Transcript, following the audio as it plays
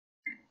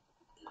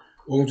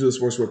Welcome to the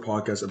Smorgasbord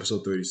Podcast,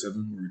 episode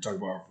 37, where we talk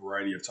about a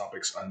variety of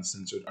topics,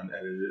 uncensored,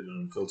 unedited,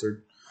 and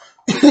unfiltered.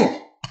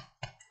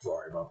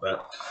 Sorry about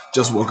that.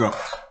 Just woke up.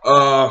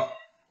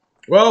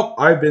 Well,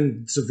 I've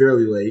been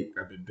severely late.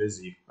 I've been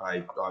busy.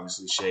 I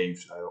obviously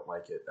shaved. I don't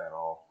like it at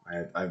all.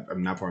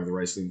 I'm not part of the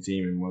wrestling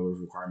team, and one of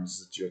those requirements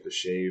is that you have to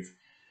shave.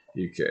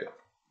 You can,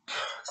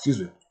 excuse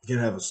me, you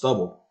can have a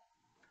stubble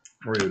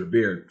or even a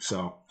beard.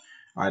 So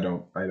I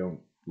don't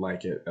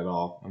like it at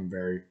all. I'm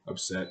very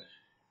upset.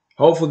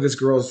 Hopefully this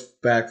grows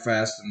back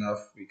fast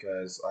enough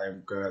because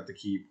I'm going to have to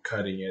keep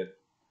cutting it.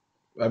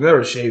 I've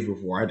never shaved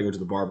before. I had to go to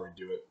the barber and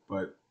do it.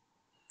 But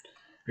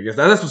I guess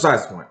that's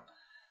besides the point.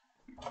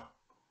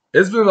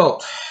 It's been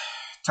about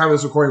time of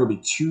this recording will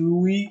be 2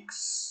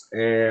 weeks.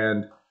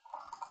 And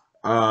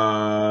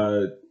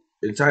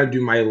it's time to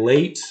do my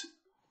late,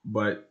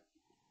 but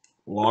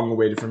long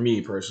awaited for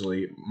me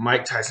personally,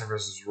 Mike Tyson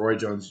versus Roy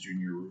Jones Jr.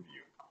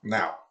 review.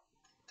 Now,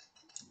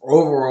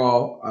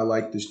 overall, I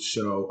like this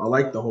show. I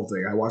like the whole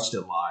thing. I watched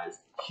it live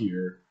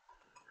here.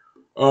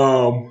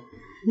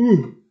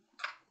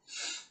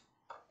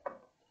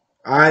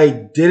 I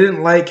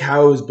didn't like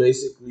how it was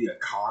basically a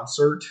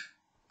concert.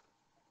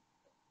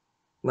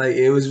 Like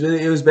it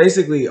was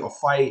basically a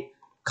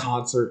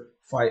concert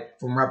fight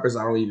from rappers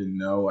I don't even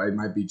know. It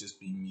might be just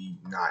be me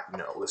not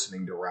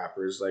listening to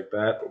rappers like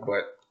that,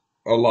 but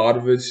a lot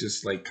of it's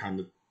just like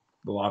a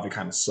lot of it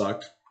kind of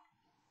sucked.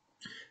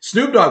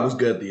 Snoop Dogg was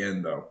good at the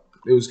end though.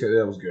 That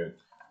was good.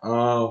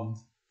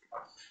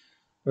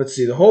 Let's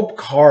see. The whole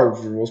card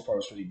for the most part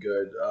was pretty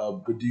good.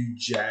 Badou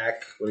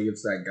Jack went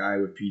against that guy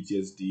with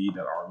PTSD,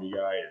 that army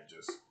guy, and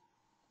just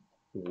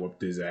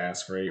whooped his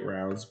ass for 8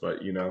 rounds.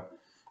 But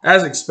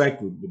as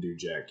expected with Badou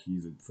Jack,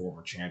 he's a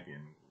former champion.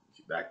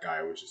 That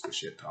guy was just a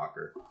shit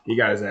talker. He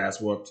got his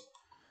ass whooped.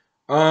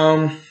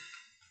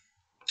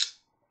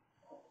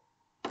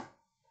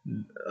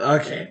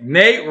 Okay,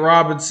 Nate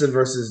Robinson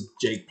versus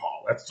Jake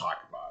Paul. Let's talk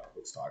about it.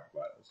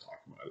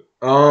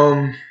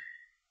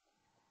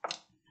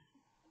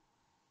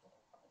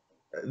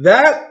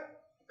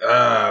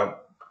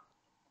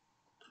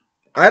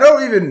 I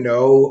don't even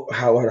know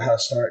how to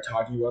start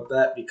talking about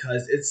that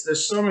because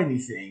there's so many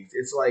things.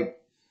 It's like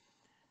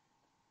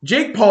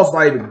Jake Paul's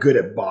not even good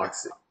at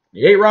boxing.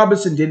 Nate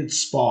Robinson didn't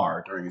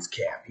spar during his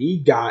camp.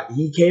 He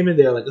came in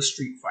there like a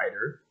street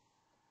fighter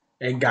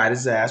and got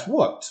his ass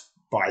whooped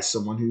by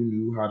someone who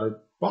knew how to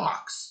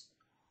box.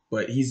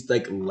 But he's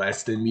like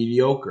less than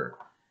mediocre.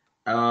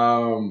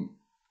 Oh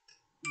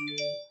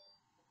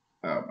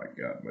my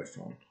god, my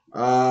phone.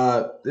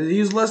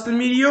 He's less than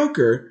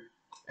mediocre,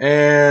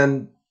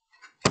 and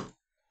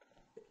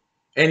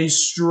he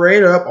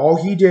straight up all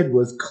he did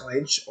was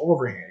clinch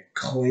overhand.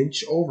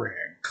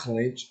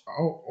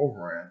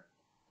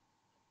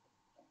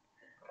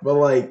 But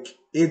like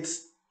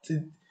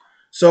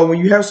so when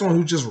you have someone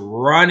who's just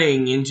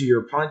running into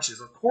your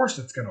punches, of course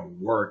it's gonna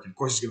work. Of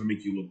course it's gonna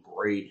make you look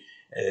great.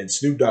 And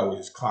Snoop Dogg was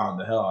just clowning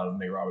the hell out of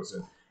Nate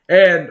Robinson.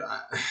 And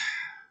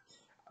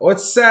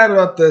what's sad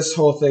about this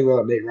whole thing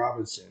about Nate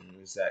Robinson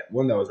is that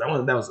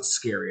that was a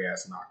scary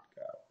ass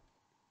knockout.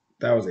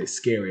 That was a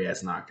scary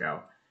ass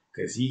knockout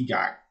because he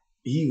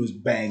was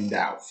banged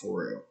out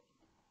for real,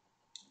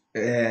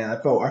 and I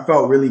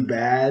felt really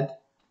bad.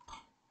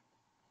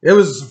 It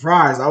was a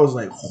surprise. I was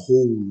like,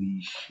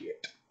 holy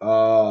shit.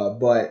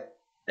 But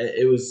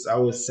I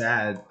was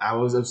sad. I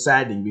was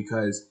upsetting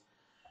because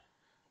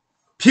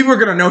people are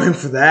gonna know him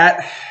for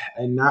that,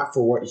 and not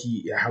for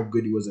how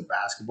good he was at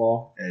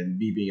basketball. And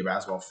me being a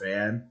basketball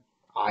fan,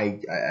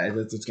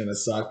 that's what's gonna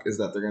suck is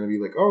that they're gonna be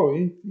like, oh,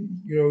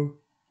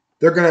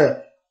 they're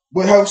gonna.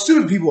 But how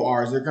stupid people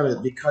are is they're gonna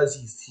because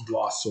he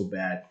lost so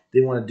bad,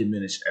 they want to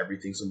diminish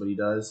everything somebody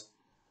does.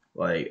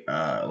 Like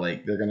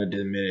they're gonna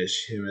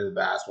diminish him as a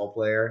basketball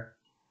player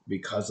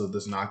because of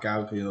this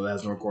knockout. That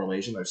has no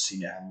correlation. I've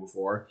seen it happen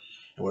before.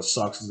 And what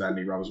sucks is that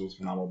Nate Robinson was a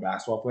phenomenal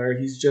basketball player.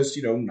 He's just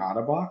not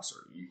a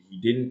boxer. He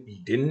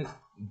didn't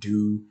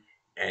do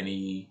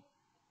any.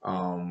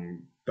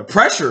 The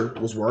pressure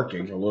was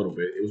working a little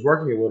bit. It was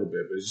working a little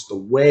bit, but it's just the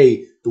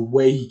way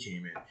he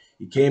came in.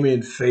 He came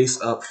in face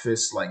up,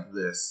 fist like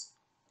this.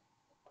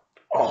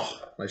 Oh,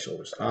 my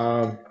shoulders.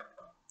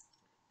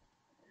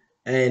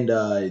 And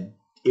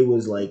it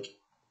was like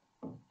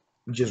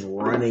just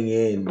running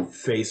in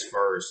face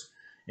first,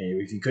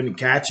 and if he couldn't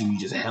catch him, you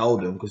just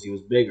held him because he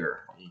was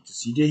bigger.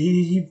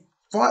 He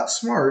fought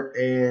smart,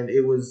 and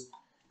it was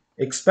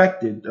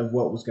expected of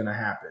what was going to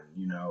happen.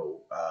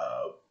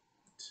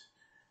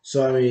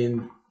 So I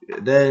mean,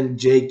 then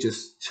Jake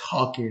just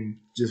talking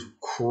just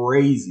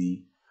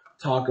crazy,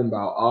 talking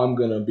about I'm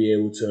gonna be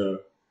able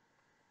to.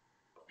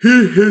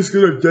 He's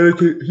gonna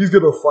dedicate. He's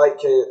gonna fight.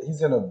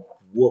 He's gonna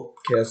whoop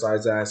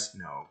KSI's ass.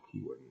 No,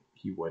 he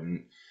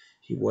wouldn't.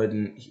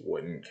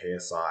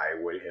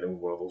 KSI would hit him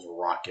with one of those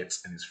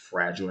rockets, and his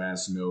fragile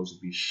ass nose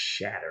would be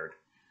shattered.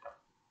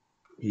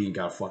 He ain't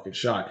got a fucking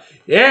shot.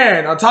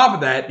 And on top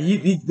of that,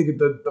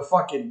 the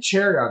fucking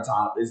cherry on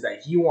top is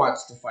that he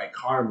wants to fight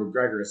Conor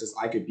McGregor and says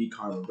I could beat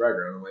Conor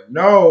McGregor. And I'm like,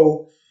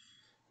 no,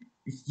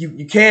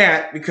 you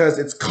can't because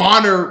it's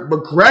Conor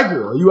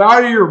McGregor. Are you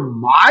out of your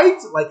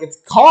mind? Like, it's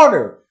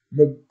Conor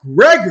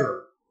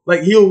McGregor.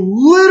 Like, he'll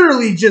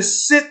literally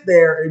just sit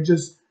there and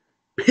just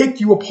pick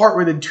you apart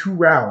within 2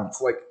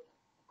 rounds. Like,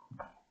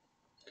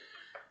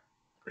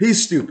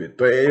 he's stupid.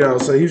 But, you know,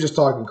 so he was just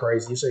talking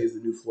crazy. He said he's the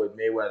new Floyd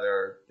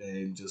Mayweather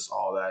and just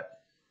all that.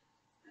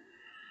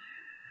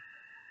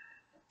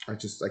 I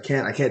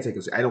can't take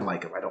him. I don't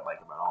like him. I don't like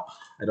him at all.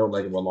 I don't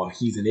like him at all.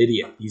 He's an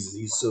idiot.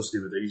 He's so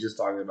stupid that he's just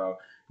talking about,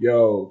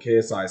 yo,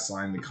 KSI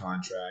signed the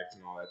contract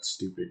and all that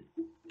stupid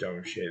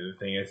dumb shit. The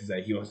thing is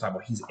that he wants to talk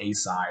about he's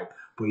A-side,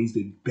 but he's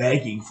been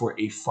begging for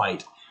a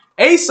fight.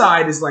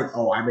 A-side is like,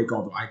 oh, I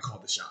call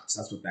the shots.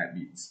 That's what that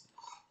means.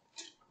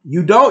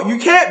 You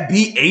can't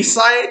be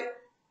A-side,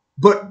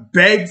 but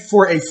beg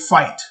for a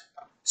fight.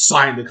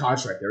 Sign the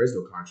contract. There is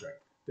no contract.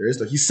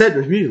 He said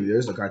immediately there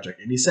is no contract.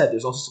 And he said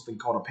there's also something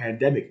called a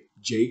pandemic,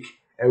 Jake.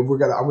 And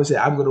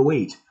I'm gonna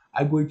wait.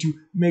 I'm going to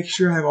make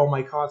sure I have all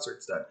my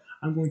concerts done.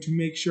 I'm going to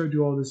make sure I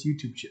do all this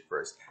YouTube shit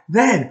first.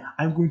 Then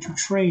I'm going to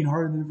train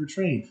harder than ever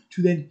trained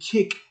to then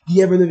kick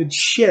the ever living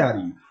shit out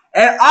of you.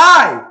 And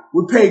I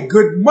would pay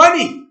good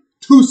money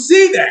to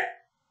see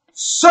that.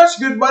 Such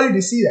good money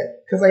to see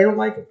that. Because I don't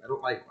like him.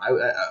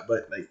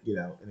 But like, you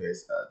know,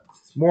 anyways,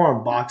 it's more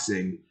on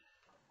boxing.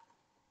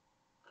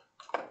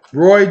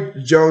 Roy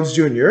Jones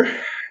Jr.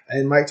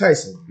 and Mike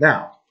Tyson.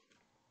 Now,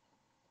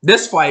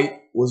 this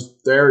fight was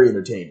very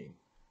entertaining.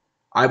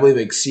 I believe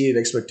it exceeded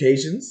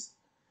expectations.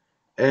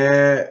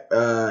 And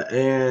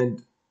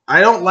I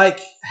don't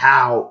like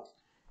how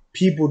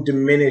people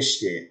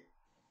diminished it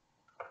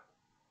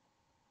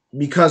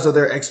because of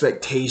their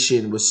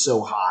expectation was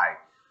so high.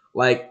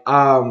 I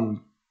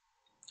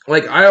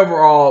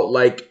overall,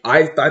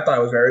 I thought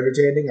it was very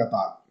entertaining.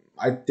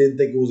 I didn't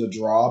think it was a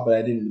draw, but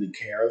I didn't really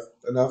care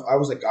enough. I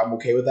was like, I'm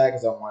okay with that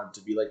because I don't want it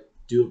to be like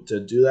do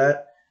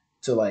that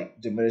to like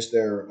diminish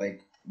their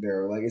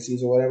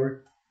legacies or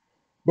whatever.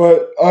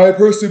 But I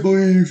personally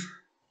believe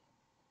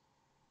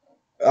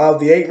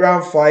the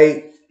 8-round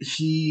fight,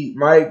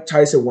 Mike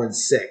Tyson won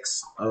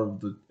 6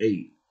 of the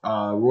 8.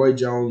 Roy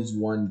Jones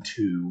won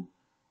 2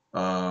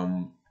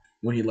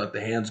 when he let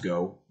the hands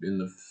go in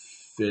the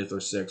 5th or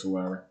 6th or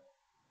whatever.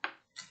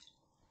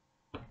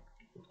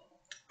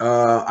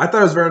 I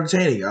thought it was very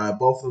entertaining.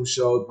 Both of them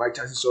showed, Mike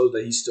Tyson showed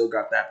that he still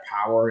got that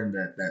power and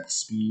that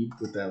speed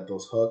with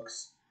those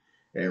hooks.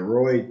 And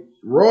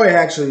Roy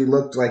actually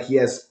looked like he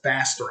has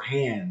faster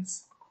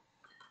hands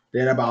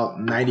than about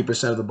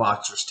 90% of the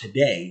boxers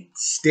today,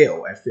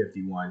 still at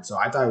 51. So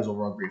I thought it was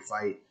overall a great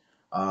fight.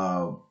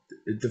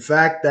 The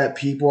fact that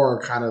people are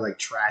kind of like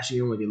trashing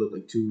him, like they look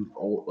like two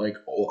old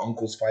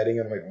uncles fighting,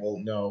 I'm like, well,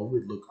 no,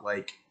 it looked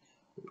like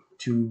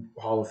 2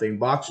 Hall of Fame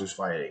boxers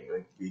fighting.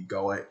 Like, you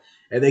go at,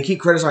 and they keep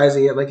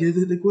criticizing it like it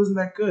wasn't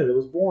that good. It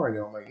was boring.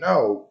 And I'm like,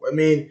 no. I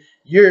mean,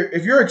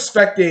 if you're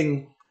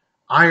expecting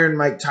Iron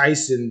Mike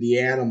Tyson, the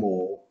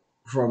animal,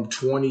 from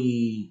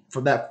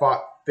that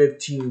fought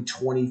 15,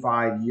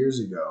 25 years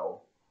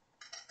ago,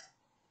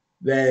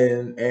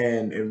 then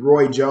and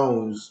Roy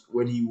Jones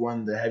when he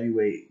won the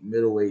heavyweight,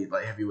 middleweight,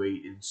 light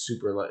heavyweight, and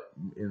super light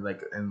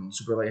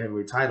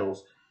heavyweight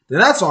titles, then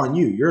that's on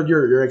you.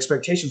 Your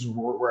expectations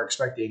were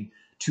expecting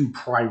 2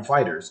 prime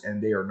fighters,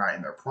 and they are not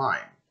in their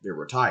prime. They're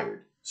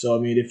retired. So I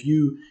mean, if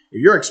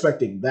you're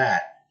expecting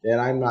that, then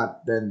I'm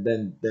not.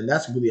 Then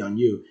that's really on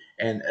you.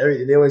 And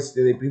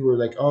people were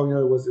like, oh, you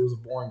know, it was a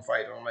boring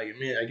fight. And I'm like,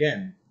 man,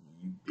 again,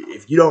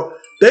 if you don't,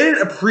 they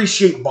didn't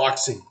appreciate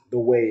boxing the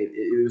way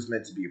it was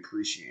meant to be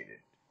appreciated.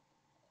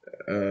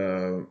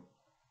 It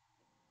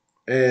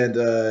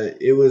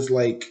was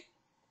like,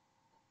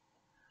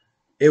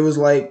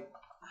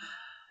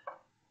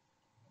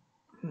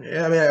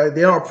 yeah, I mean,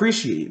 they don't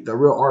appreciate the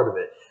real art of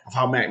it, of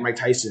how Mike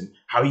Tyson,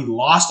 how he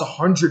lost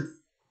 100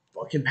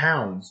 fucking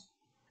pounds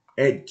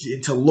and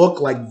to look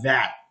like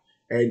that.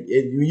 And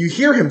you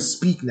hear him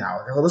speak now.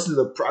 Like, I listen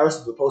to the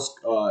post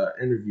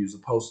interviews, the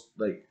post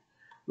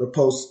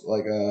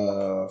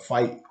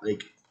fight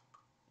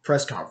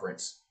press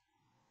conference.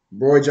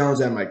 Roy Jones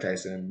and Mike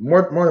Tyson,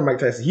 more than Mike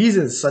Tyson. He's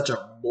in such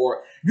a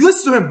more. You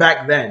listen to him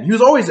back then. He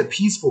was always a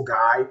peaceful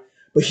guy,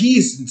 but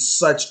he's in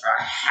such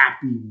a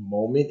happy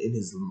moment in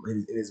his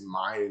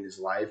mind, in his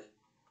life,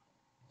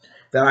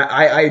 that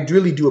I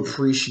really do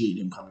appreciate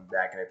him coming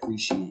back, and I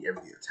appreciate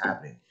everything that's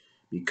happening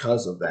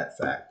because of that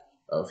fact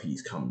of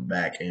he's coming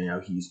back and now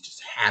he's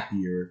just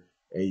happier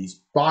and he's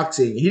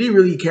boxing. He didn't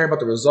really care about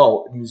the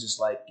result. He was just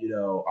like, you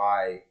know,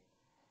 I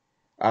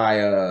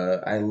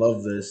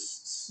love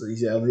this. He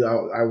said, I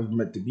was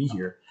meant to be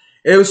here.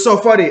 And it was so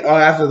funny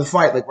after the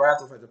fight, like right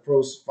after the fight, the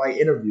post-fight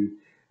interview,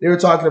 they were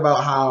talking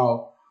about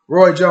how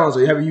Roy Jones,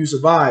 like, haven't you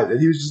survived? And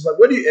he was just like,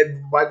 what do you,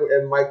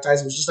 and Mike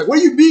Tyson was just like, what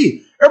do you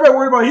mean? Everybody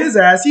worried about his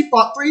ass. He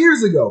fought 3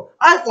 years ago.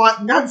 I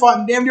haven't fought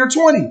in damn near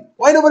 20.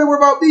 Why nobody worry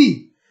about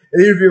me?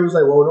 And the interviewer was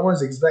like, well, no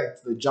one's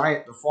expect the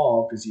giant to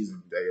fall because he's a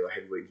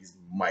heavyweight. He's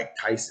Mike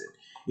Tyson.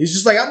 He's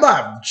just like, I'm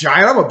not a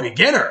giant. I'm a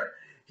beginner.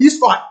 He's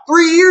fought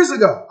 3 years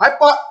ago. I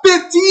fought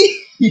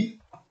 15.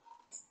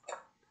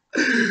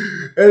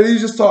 And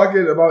he's just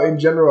talking about in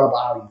general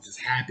about how he's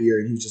just happier,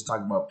 and he's just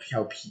talking about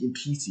how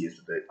peace he is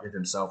with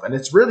himself, and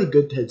it's really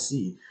good to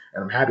see.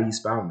 And I'm happy he's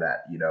found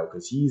that,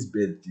 because he's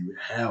been through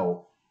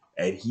hell,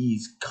 and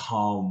he's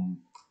come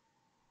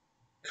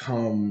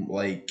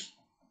like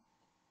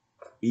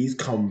he's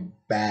come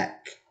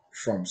back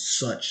from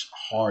such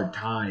hard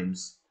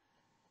times,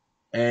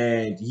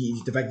 and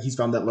the fact that he's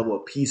found that level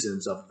of peace in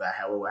himself, that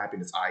level of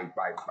happiness, I'm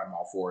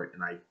all for it,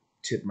 and I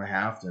tip my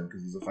hat to him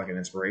because he's a fucking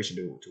inspiration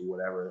to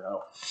whatever the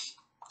hell.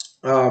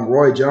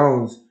 Roy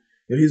Jones,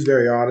 he's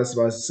very honest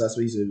about his success.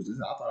 He said,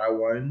 "I thought I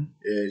won,"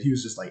 and he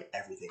was just like,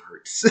 "Everything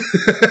hurts."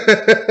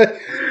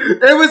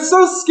 It was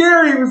so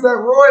scary. Was that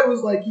Roy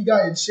was like, he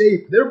got in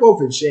shape. They're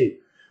both in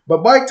shape,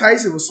 but Mike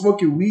Tyson was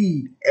smoking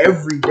weed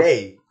every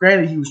day.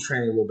 Granted, he was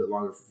training a little bit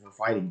longer for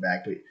fighting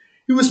back, but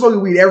he was smoking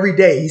weed every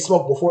day. He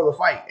smoked before the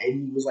fight,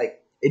 and he was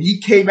like, and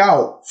he came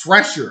out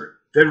fresher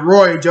than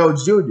Roy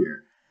Jones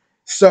Jr.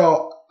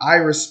 So I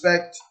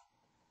respect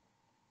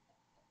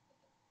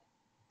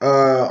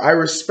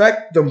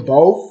them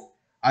both.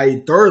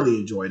 I thoroughly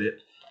enjoyed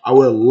it. I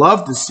would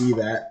love to see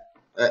that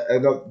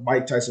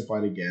Mike Tyson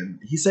fight again.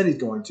 He said he's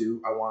going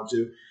to. I want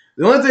him to.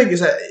 The only thing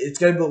is that it's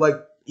going to be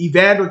like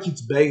Evander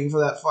keeps begging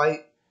for that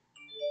fight.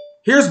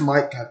 Here's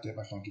Mike. God damn,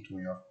 my phone keeps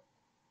going off.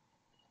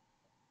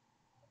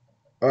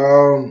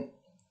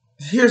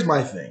 Here's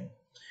my thing.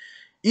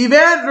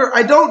 Evander,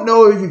 I don't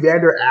know if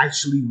Evander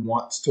actually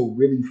wants to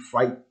really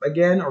fight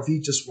again, or if he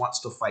just wants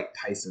to fight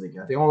Tyson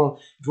again. I think if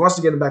he wants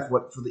to get him back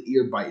for the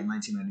ear bite in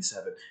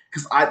 1997,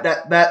 because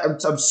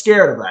I'm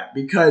scared of that.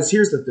 Because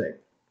here's the thing: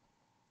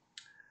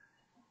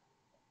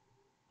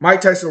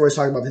 Mike Tyson always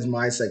talked about his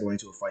mindset going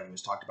into a fight. He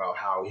was talked about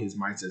how his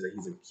mindset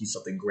is that he's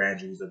something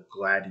grander, he's a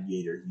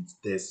gladiator, he's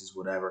this, is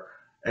whatever,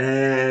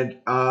 and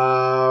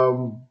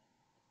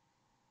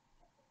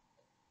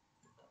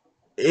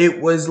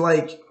it was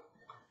like.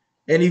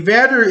 And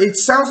Evander, it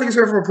sounds like he's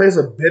coming from a place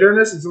of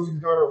bitterness. It sounds like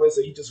he's coming from a place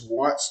that he just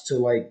wants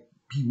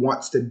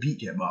to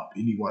beat him up,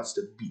 and he wants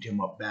to beat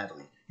him up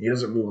badly. He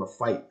doesn't really want to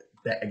fight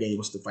that again. He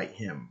wants to fight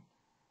him.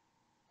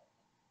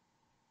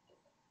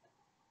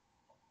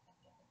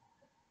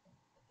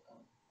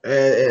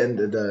 And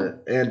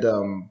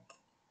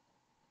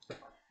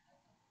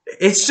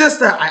it's just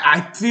that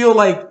I feel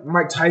like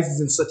Mike Tyson's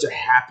in such a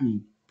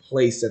happy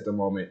place at the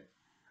moment.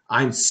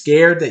 I'm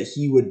scared that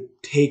he would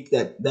take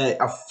that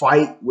a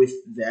fight with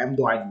them,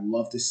 though I'd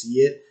love to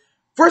see it.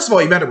 First of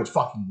all, Evander would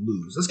fucking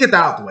lose. Let's get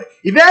that out the way.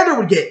 Evander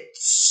would get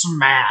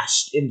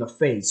smashed in the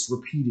face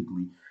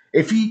repeatedly.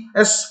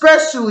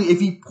 Especially if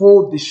he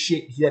pulled the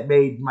shit that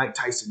made Mike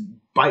Tyson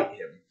bite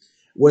him,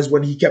 was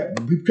when he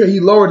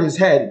lowered his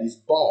head and he's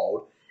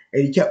bald,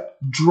 and he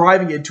kept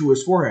driving it into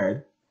his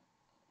forehead.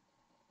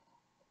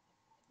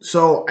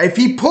 So if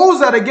he pulls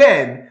that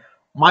again,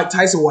 Mike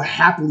Tyson will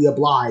happily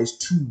oblige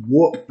to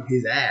whoop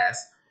his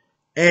ass,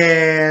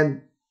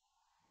 and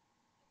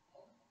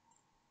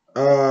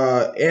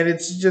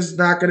it's just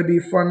not going to be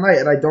a fun night.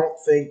 And I don't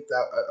think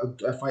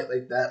that a fight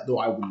like that, though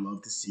I would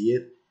love to see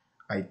it,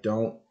 I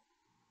don't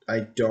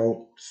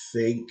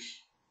think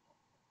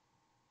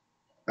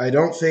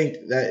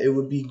that it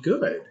would be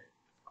good,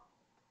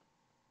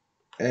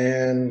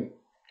 and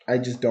I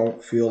just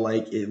don't feel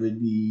like it would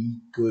be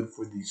good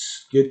for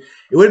these good.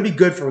 It wouldn't be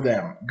good for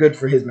them, good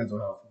for his mental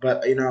health,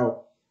 but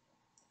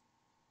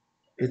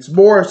it's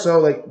more so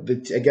like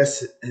I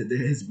guess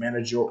his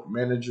managers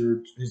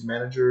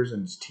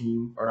and his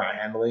team are not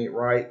handling it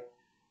right,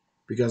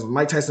 because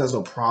Mike Tyson has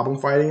no problem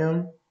fighting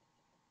him.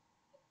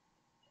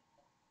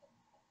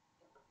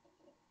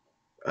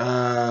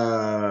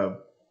 And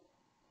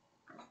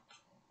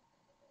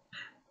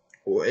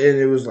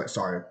it was like,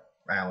 sorry,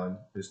 Alan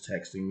is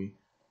texting me.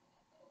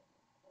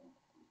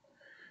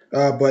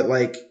 But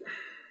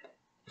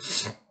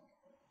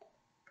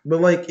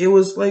it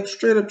was like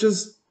straight up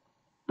just.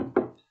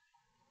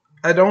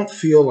 I don't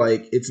feel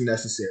like it's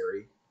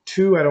necessary.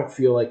 Two, I don't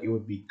feel like it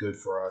would be good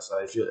for us.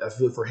 I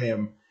feel for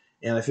him,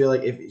 and I feel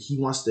like if he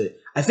wants to,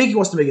 I think he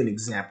wants to make an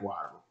example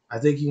out of him. I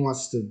think he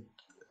wants to,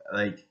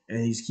 and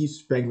he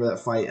keeps begging for that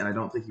fight, and I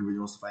don't think he really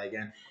wants to fight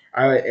again.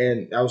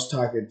 I was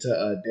talking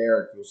to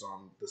Derek, who was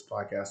on this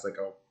podcast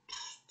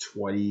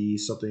 20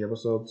 something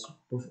episodes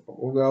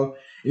ago,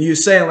 and he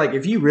was saying like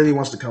if he really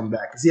wants to come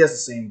back, because he has the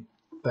same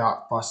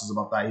thought process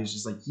about that. He's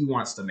just like, he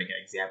wants to make an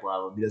example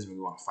out of him. He doesn't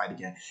really want to fight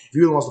again. If he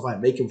really wants to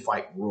fight, make him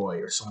fight Roy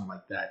or someone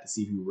like that to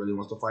see if he really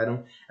wants to fight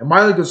him. And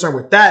my only concern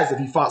with that is if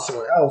he fought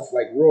someone else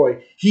like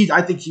Roy,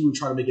 I think he would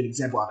try to make an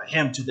example out of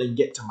him to then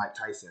get to Mike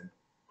Tyson.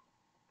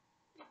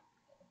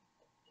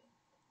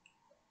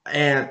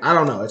 And I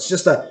don't know. It's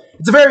a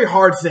very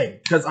hard thing,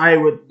 because I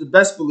would the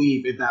best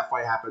believe if that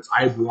fight happens,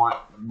 I want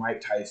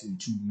Mike Tyson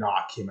to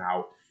knock him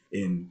out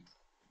in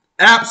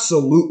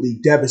absolutely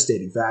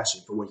devastating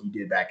fashion for what he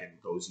did back in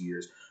those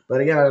years.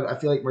 But again, I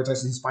feel like Mike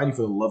Tyson, he's fighting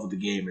for the love of the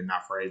game and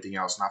not for anything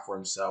else, not for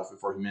himself, and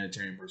for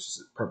humanitarian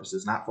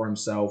purposes, not for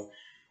himself,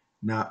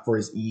 not for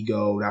his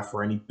ego, not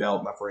for any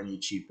belt, not for any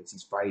achievements.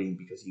 He's fighting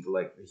because he's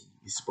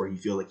where he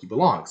feels like he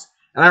belongs,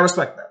 and I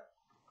respect that.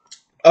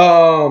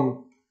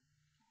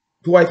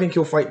 who I think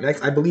he'll fight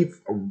next. I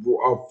believe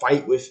a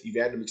fight with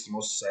Evander makes the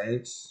most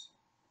sense.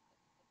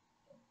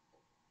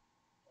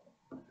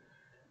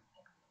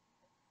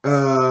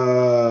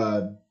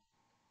 And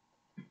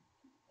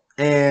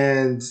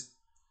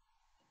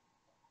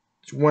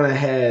went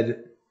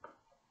ahead.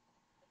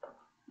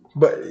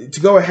 But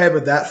to go ahead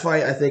with that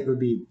fight, I think would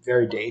be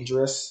very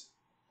dangerous.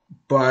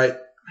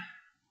 But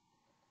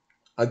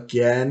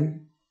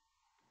again,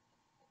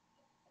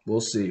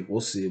 we'll see.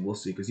 Because he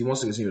wants to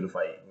continue to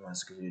fight. He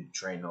wants to continue to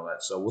train and all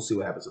that. So we'll see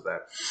what happens with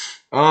that.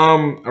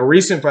 A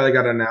recent fight that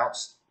got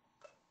announced.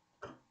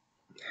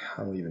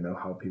 I don't even know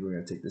how people are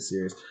going to take this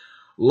serious.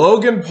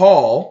 Logan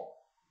Paul,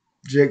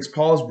 Jake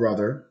Paul's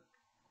brother,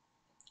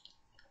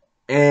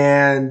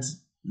 and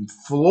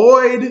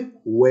Floyd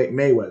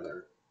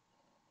Mayweather.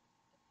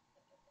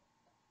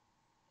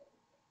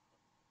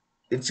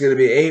 It's going to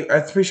be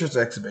I'm pretty sure it's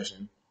an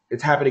exhibition.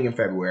 It's happening in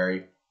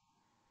February.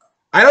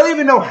 I don't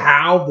even know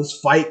how this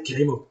fight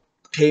came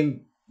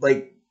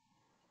like,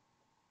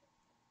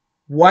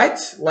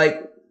 what?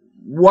 What?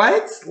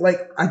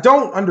 I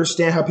don't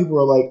understand how people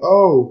are like,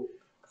 oh,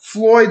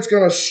 Floyd's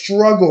going to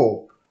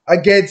struggle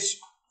against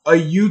a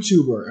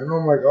YouTuber. And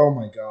I'm like, oh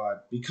my God.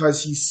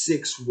 Because he's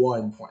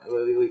 6'1".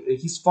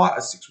 He's fought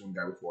a 6'1"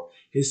 guy before.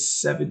 His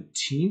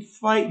 17th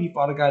fight, he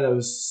fought a guy that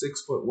was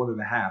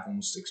 6'1.5",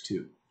 almost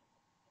 6'2".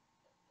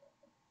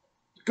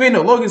 Wait,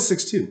 no, Logan's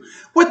 6'2".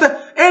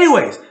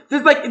 Anyways,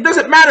 it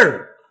doesn't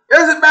matter. It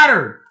doesn't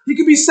matter. He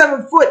could be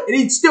 7 foot and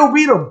he'd still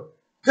beat him.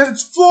 Because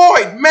it's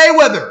Floyd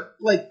Mayweather.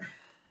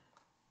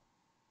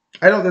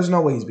 There's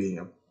no way he's beating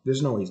him.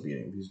 There's no way he's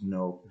beating him. There's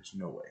no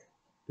way.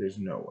 There's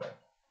no way.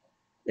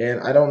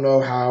 And I don't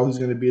know how he's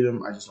going to beat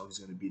him. I just know he's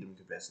going to beat him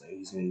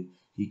convincingly.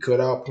 He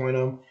could outpoint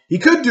him. He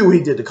could do what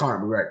he did to Conor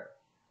McGregor,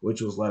 which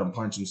was let him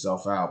punch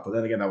himself out. But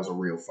then again, that was a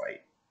real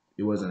fight.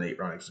 It wasn't an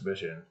 8-round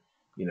exhibition.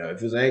 If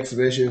it was an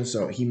exhibition,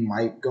 so he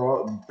might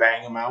go out and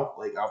bang him out,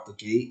 out the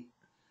gate.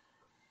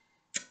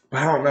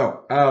 But I don't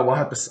know. I'll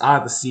have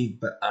to see.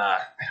 But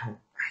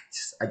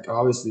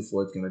obviously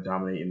Floyd's going to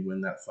dominate and win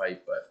that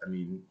fight. But, I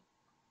mean,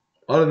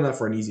 other than that,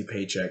 for an easy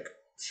paycheck,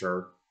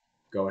 sure.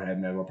 Go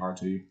ahead, man. More power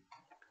to you.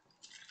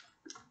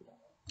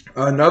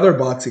 Another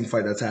boxing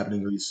fight that's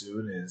happening really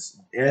soon is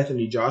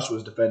Anthony Joshua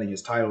is defending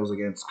his titles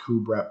against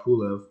Kubrat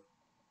Pulev.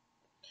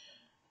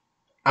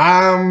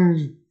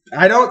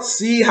 I don't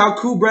see how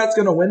Kubrat's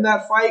gonna win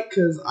that fight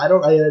because I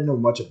didn't know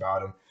much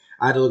about him.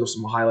 I had to look up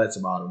some highlights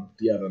about him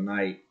the other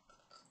night.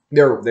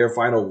 Their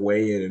final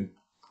weigh-in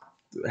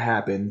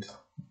happened.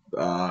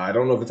 I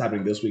don't know if it's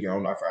happening this week. I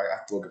don't know. I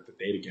have to look at the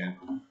date again.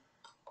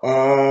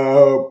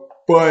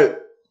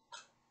 But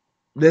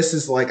this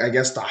is I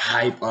guess to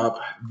hype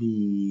up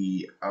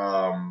the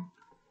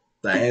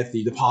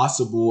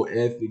possible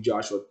Anthony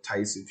Joshua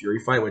Tyson Fury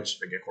fight,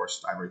 which of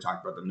course I've already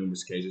talked about on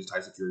numerous occasions.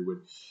 Tyson Fury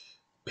would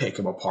pick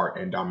him apart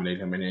and dominate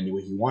him in any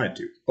way he wanted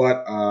to.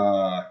 But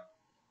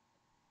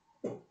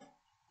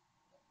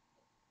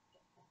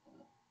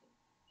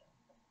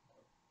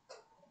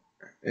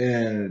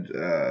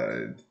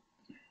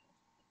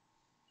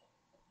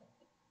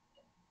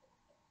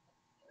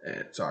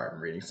sorry,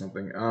 I'm reading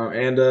something.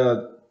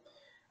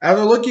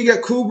 After looking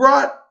at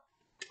Kubrat,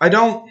 I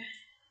don't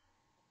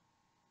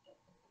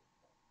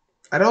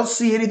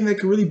see anything that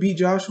can really beat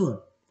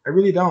Joshua. I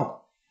really don't.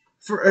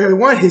 For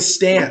one, his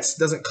stance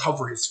doesn't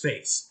cover his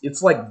face.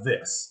 It's like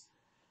this.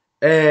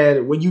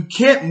 And when you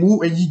can't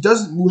move, and he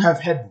doesn't have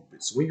head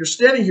movements, when you're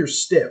standing here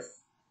stiff,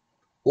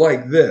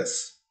 like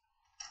this,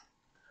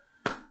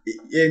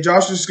 and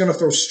Josh is just gonna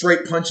throw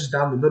straight punches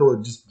down the middle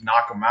and just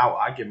knock him out.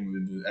 I give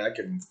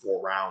him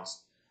 4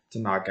 rounds to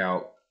knock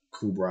out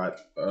Kubrat.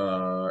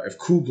 If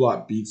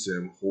Kubrat beats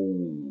him,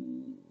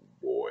 oh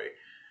boy,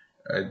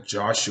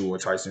 Joshua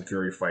Tyson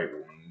Fury fight will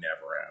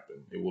never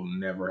happen. It will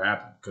never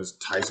happen because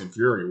Tyson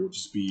Fury will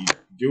just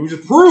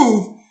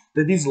prove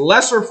that these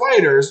lesser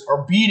fighters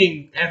are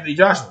beating Anthony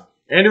Joshua.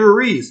 Andy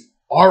Ruiz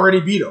already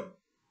beat him.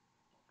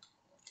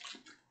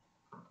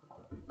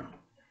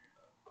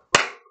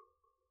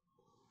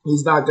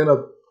 He's not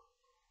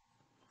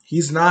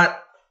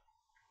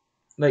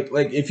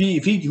if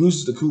he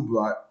loses to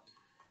Kubrat,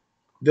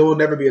 there will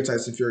never be a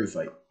Tyson Fury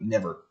fight.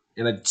 Never.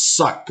 And it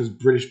sucks because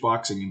British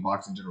boxing and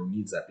boxing in general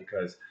needs that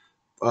because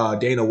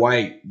Dana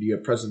White, the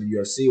president of the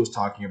UFC, was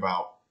talking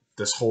about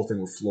this whole thing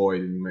with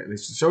Floyd, and it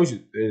shows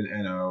you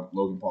and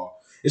Logan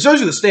Paul. It shows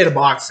you the state of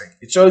boxing.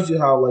 It shows you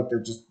how they're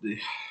just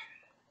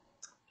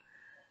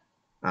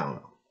I don't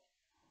know.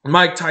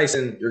 Mike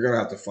Tyson, you're gonna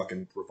have to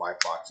fucking revive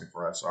boxing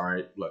for us. All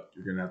right, look,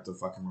 you're gonna have to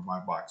fucking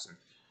revive boxing.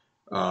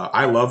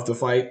 I love the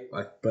fight,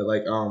 but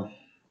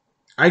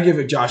I give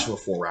it Joshua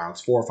 4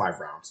 or 5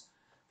 rounds.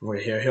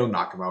 He'll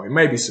knock him out. It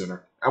may be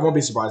sooner. I won't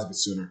be surprised if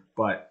it's sooner,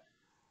 but.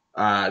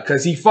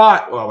 Because he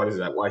fought, what is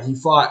that? Well,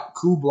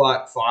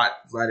 Kubrat fought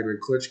Vladimir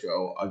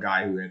Klitschko, a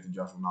guy who Anthony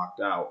Joshua knocked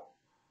out.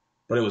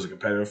 But it was a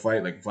competitive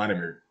fight.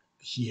 Vladimir,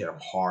 he hit him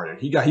hard. And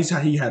he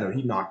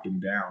knocked him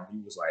down.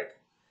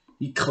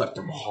 He clipped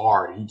him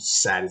hard. He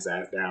sat his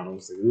ass down. I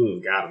was like, ooh,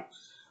 got him.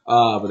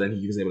 But then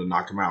he was able to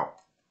knock him out.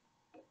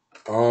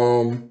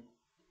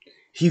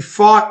 he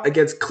fought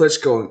against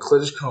Klitschko, and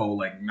Klitschko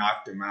like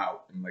knocked him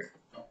out, and like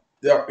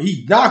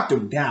he knocked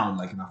him down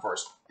like in the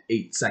first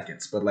 8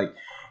 seconds, but like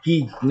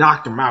he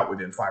knocked him out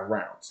within 5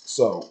 rounds.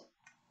 So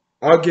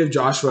I'll give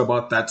Joshua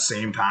about that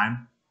same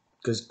time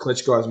because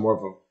Klitschko has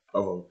more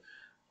of a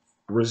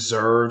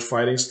reserved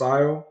fighting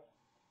style,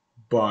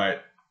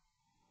 but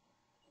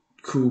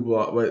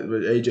Kubla, but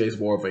AJ is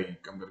more of a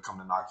I'm gonna come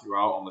to knock you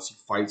out unless he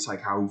fights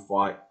like how he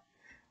fought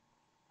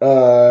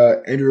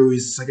Andrew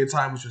Ruiz the second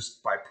time, which was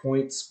by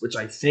points, which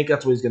I think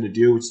that's what he's gonna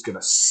do, which is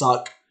gonna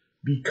suck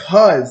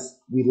because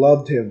we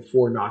loved him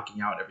for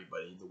knocking out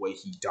everybody the way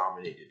he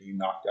dominated. He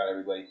knocked out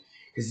everybody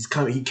because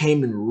he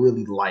came in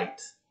really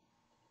light,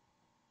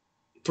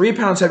 3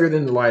 pounds heavier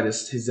than the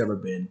lightest he's ever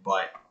been,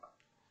 but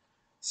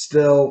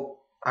still.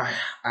 I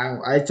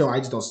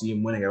just don't see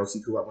him winning. I don't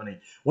see Kubla winning.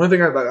 One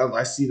thing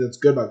I see that's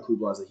good about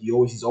Kubla is that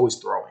he's always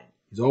throwing.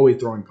 He's always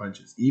throwing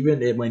punches,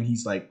 even when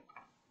he's like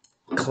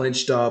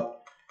clinched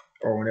up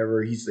or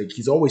whenever he's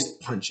always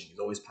punching. He's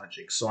always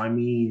punching. So I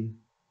mean,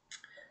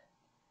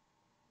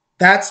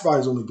 that's about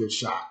his only good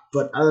shot.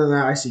 But other than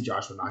that, I see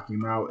Joshua knocking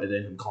him out and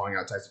then him calling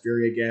out Tyson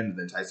Fury again, and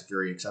then Tyson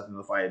Fury accepting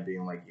the fight and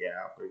being like,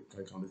 "Yeah,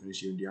 I'm come to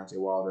finish you and Deontay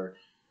Wilder."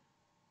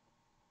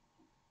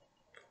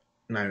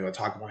 I'm not even gonna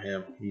talk about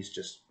him. He's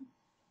just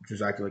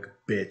acting like a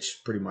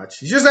bitch, pretty much.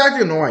 He's just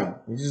acting annoying.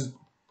 He's just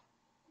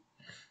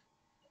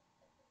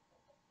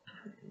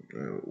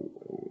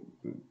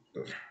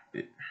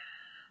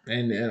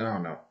and I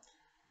don't know,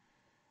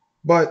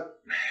 but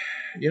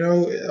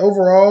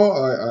overall,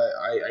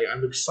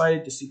 I'm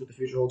excited to see what the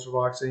future holds for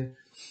boxing.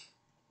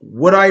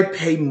 Would I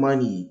pay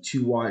money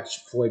to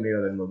watch Floyd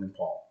Mayweather and Logan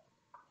Paul?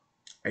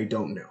 I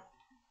don't know,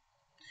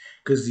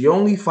 because the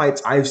only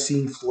fights I've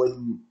seen Floyd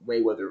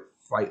Mayweather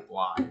fight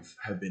live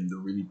have been the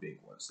really big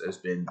ones.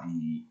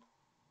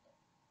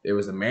 There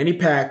was the Manny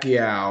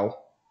Pacquiao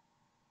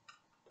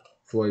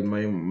Floyd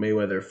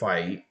Mayweather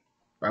fight.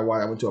 I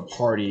went to a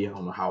party. I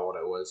don't know how old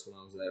I was when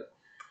I was at.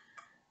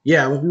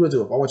 Yeah, I went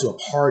to a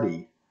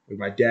party with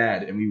my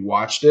dad and we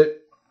watched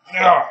it.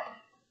 Yeah.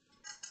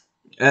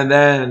 And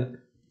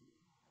then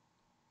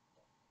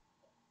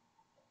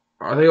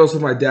I think I was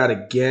with my dad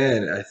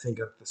again. I think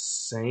at the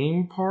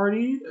same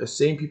party, the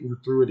same people who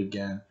threw it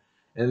again.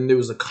 And there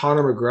was a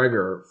Conor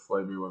McGregor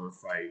Floyd Mayweather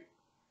fight.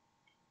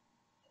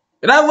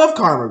 And I love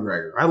Conor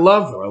McGregor. I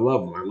love him.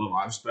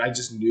 But I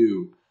just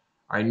knew.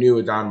 I knew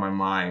it down in my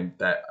mind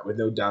that, with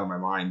no doubt in my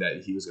mind,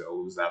 that he was going to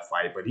lose that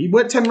fight. But he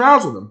went 10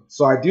 rounds with him.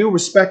 So I do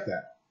respect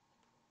that.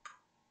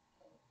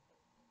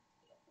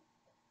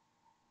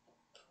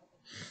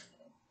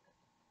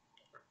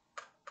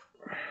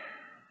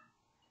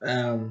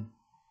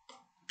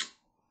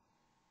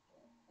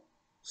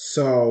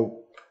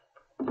 So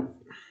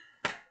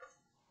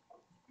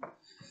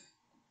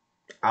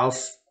I'll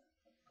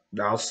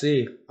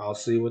see. I'll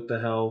see what the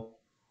hell.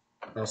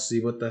 I'll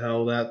see what the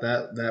hell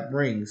that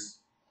brings.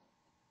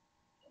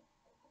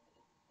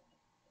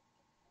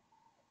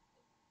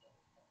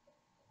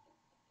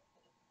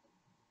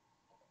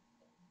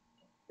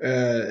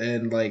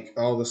 And like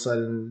all of a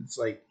sudden, it's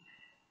like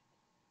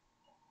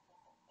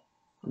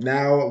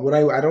now what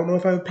I don't know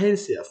if I would pay to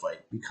see that fight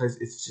because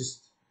it's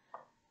just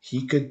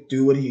he could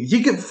do what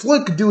he could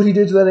Floyd could do what he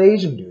did to that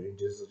Asian dude.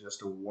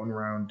 Just a 1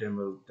 round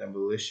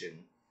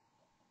demolition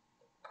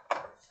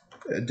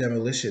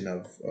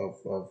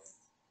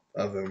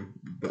of him.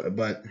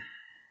 But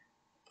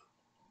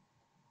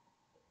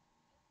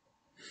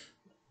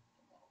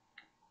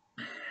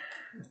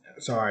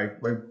sorry,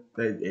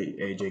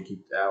 AJ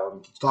keeps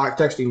Alan keeps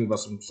texting me about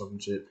some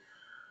shit.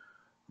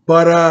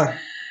 But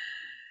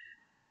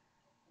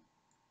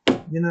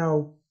you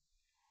know,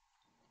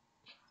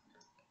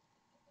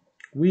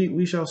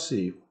 we shall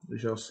see. We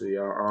shall see.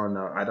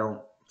 I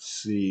don't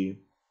see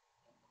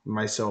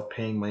myself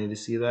paying money to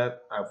see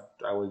that.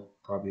 I would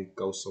probably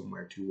go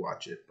somewhere to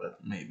watch it, but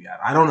maybe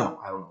I don't know.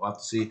 I don't know. We'll have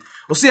to see.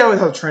 We'll see how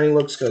the training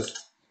looks because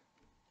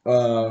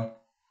uh,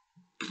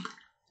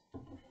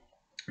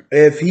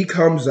 if he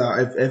comes out,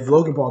 if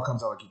Logan Paul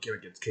comes out like he came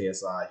against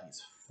KSI,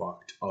 he's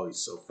fucked. Oh, he's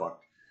so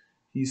fucked.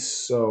 He's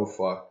so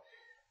fucked.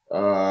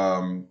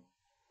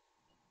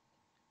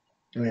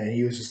 Man,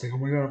 he was just like, "Oh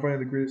my god, I'm fighting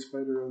the greatest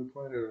fighter on the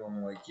planet." And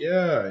I'm like,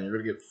 "Yeah, and you're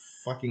gonna get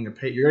fucking a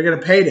pay. You're gonna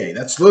get a payday.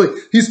 That's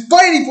literally he's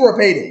fighting for a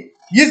payday.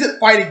 He isn't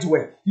fighting to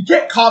win. You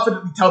can't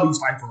confidently tell me he's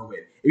fighting for a win.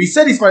 If he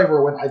said he's fighting for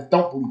a win, I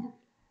don't believe him."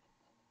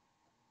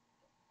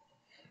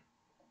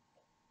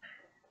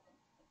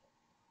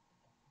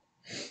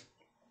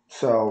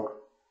 So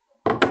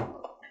I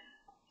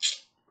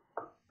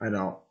don't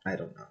know. I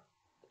don't know.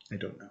 I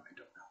don't know.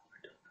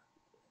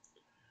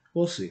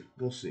 We'll see.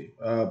 We'll see.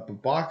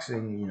 But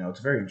boxing, it's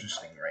very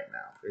interesting right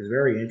now. It's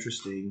very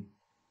interesting.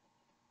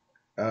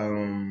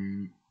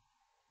 Um,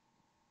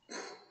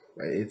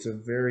 it's a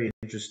very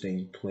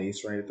interesting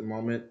place right at the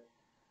moment.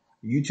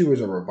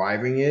 YouTubers are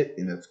reviving it,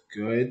 and that's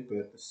good.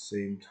 But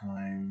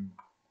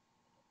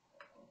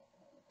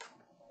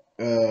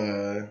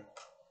uh,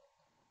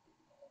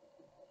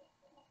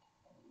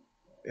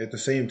 at the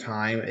same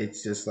time,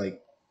 it's just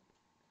like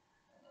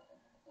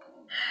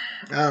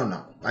I don't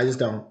know. I just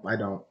don't. I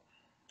don't.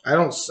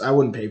 I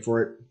wouldn't pay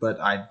for it, but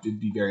it'd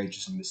be very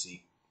interesting to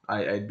see.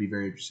 I'd be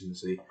very interesting to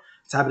see.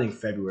 It's happening in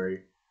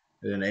February.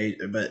 And then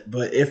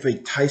but if a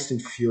Tyson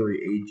Fury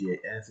AJ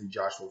Anthony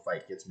Joshua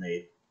fight gets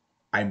made,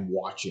 I'm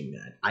watching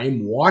that.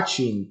 I'm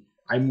watching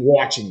that. I'm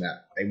watching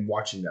that. I'm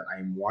watching that.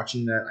 I'm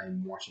watching that.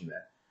 I'm watching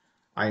that.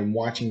 I'm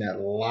watching that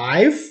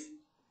live.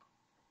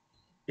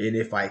 And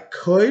if I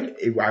could,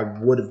 I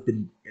would have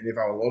been. And if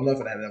I was old enough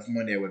and had enough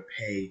money, I would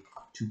pay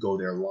to go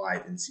there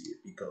live and see it.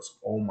 Because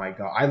oh my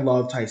god, I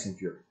love Tyson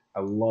Fury.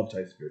 I love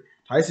Tyson Fury.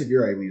 Tyson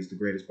Fury, I believe, is the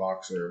greatest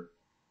boxer,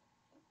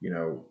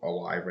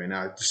 alive right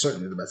now.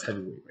 Certainly the best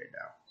heavyweight right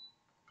now.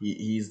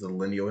 He's the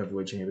lineal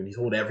heavyweight champion. He's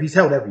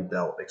held every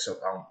belt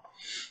except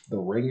the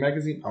Ring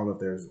magazine. I don't know if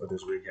there's a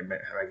Ring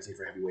magazine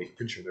for heavyweight. I'm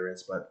pretty sure there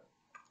is, but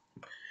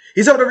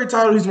he's held every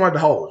title he's wanted to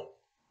hold.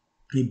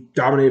 He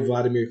dominated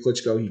Vladimir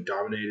Klitschko. He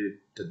dominated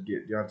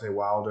Deontay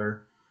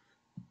Wilder.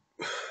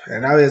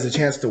 And now he has a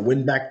chance to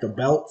win back the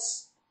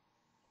belts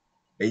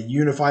and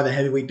unify the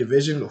heavyweight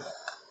division.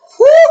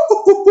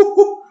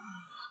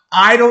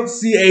 I don't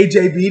see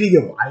AJ beating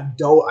him.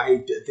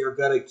 They're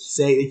gonna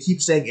say they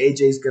keep saying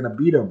AJ's gonna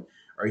beat him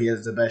or he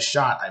has the best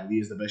shot. I believe he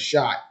has the best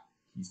shot.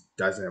 He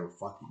doesn't have a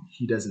fucking.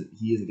 He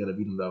isn't gonna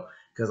beat him though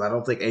because I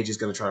don't think AJ's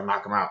gonna try to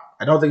knock him out.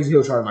 I don't think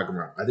he'll try to knock him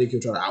out. I think he'll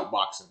try to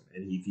outbox him.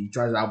 And if he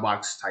tries to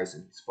outbox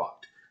Tyson, he's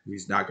fucked.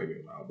 He's not gonna be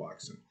able to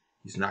outbox him.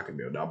 He's not gonna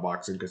be able to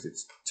outbox him because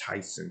it's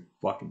Tyson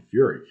fucking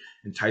Fury,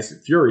 and Tyson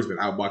Fury's been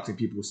outboxing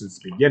people since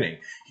the beginning.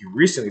 He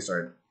recently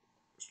started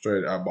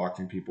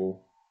outboxing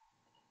people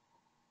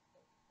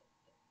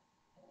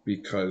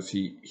because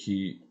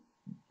he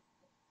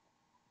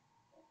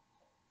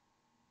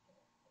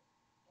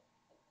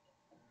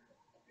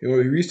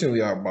recently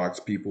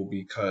outboxed people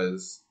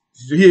because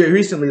he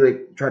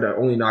recently tried to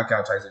only knock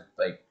out Tyson,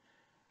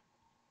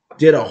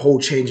 did a whole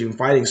change in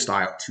fighting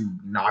style to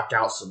knock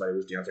out somebody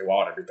with Deontay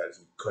Wilder because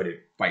he couldn't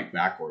fight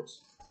backwards,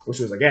 which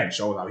was again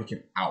showing how he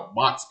can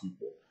outbox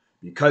people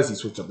because he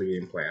switched up the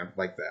game plan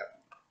like that.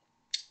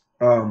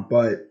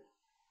 But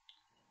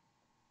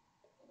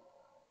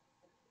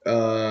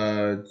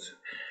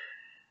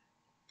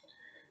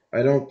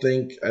I don't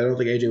think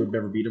AJ would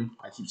never beat him.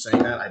 I keep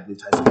saying that. I believe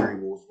Tyson Fury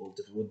will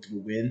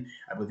win.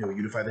 I believe he will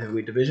unify the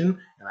heavyweight division,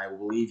 and I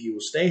believe he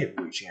will stay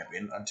heavyweight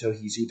champion until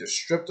he's either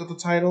stripped of the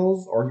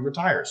titles or he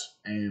retires.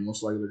 And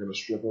most likely they're going to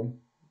strip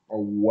him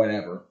or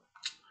whatever.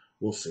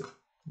 We'll see.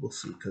 We'll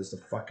see because the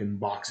fucking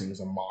boxing is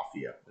a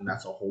mafia, and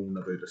that's a whole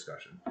nother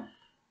discussion.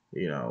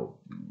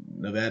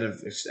 Nevada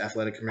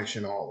Athletic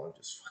Commission, all are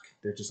just fucking.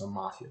 They're just a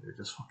mafia. They're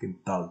just fucking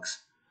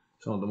thugs.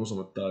 Some of them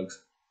are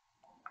thugs.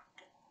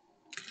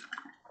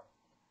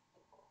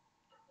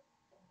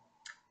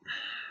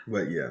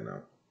 But yeah,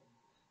 no.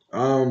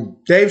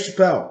 Dave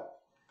Chappelle.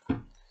 A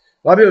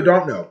lot of people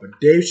don't know,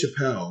 but Dave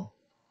Chappelle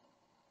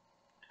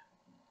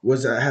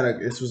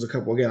this was a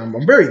couple again.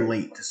 I'm very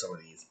late to some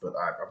of these, but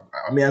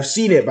I mean I've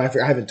seen it, but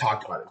I haven't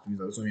talked about it.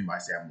 That's what I mean by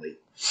say I'm late.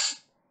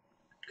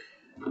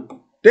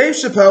 Dave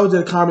Chappelle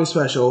did a comedy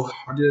special.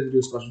 I did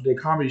a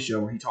comedy show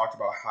where he talked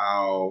about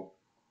how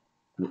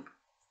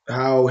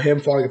him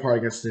falling apart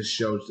against this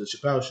show, the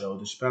Chappelle Show.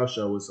 The Chappelle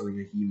Show was something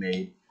that he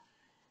made.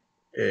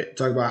 It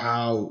talked about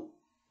how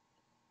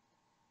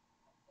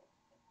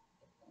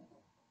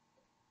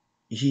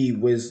he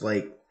was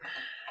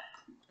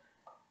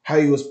how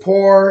he was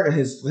poor and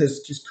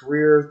his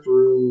career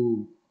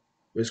through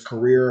his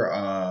career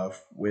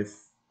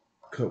with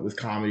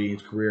comedy,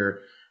 his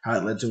career, how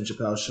it led to the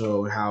Chappelle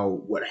Show,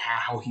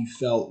 how he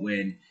felt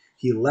when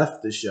he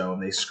left the show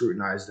and they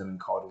scrutinized him and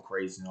called him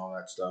crazy and all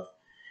that stuff.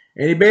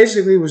 And he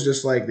basically was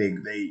just like they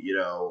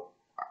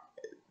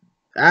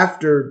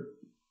after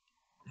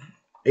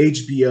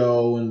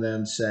HBO and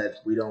them said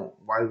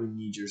why do we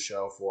need your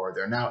show for?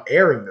 They're now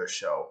airing their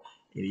show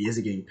and he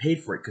isn't getting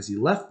paid for it because he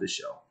left the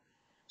show.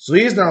 So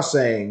he is now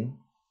saying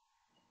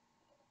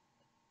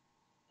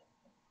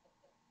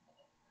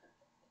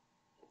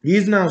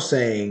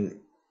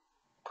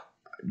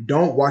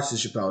don't watch the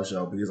Chappelle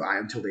Show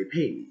until they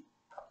pay me.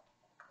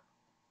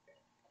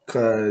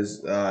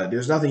 Because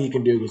there's nothing he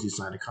can do because he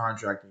signed a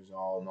contract and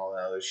all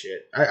that other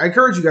shit. I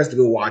encourage you guys to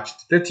go watch it.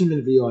 It's a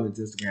 15-minute video on his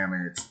Instagram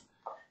and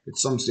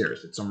it's some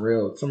serious. It's some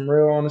real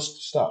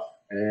honest stuff.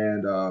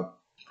 And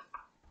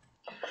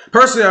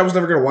personally, I was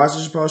never gonna watch the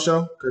Chappelle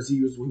Show because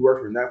he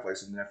worked for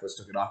Netflix and Netflix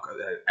took it off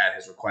at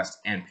his request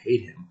and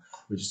paid him,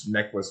 which is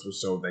Netflix was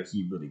so that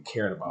he really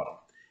cared about him.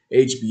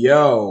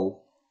 HBO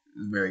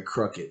is very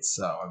crooked,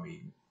 so I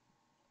mean,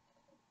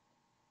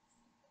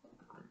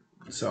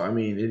 it's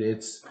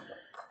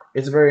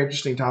a very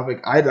interesting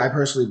topic. I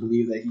personally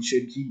believe that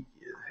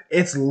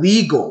it's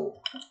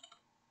legal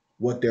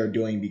what they're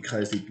doing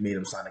because they made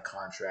him sign a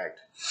contract.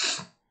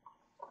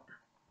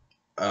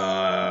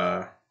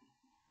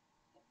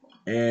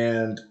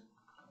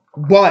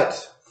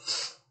 But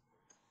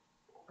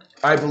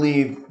I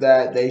believe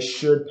that they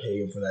should pay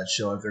him for that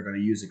show if they're going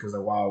to use it because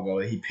a while ago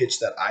he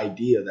pitched that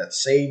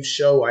same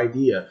show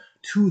idea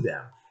to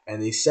them,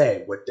 and they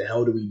said, "What the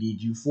hell do we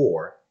need you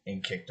for?"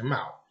 and kicked him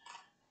out.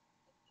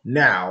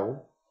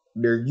 Now,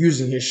 they're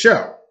using his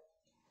show.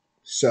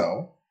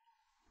 So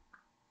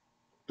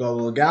the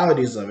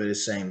legalities of it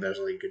is saying there's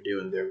what you could do,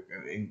 and they're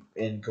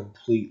in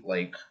complete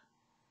like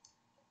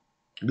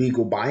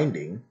legal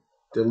binding.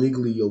 They're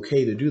legally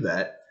okay to do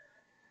that.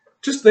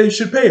 Just they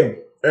should pay him.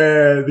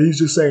 And he's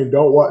just saying,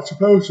 don't watch the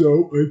Chappelle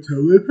show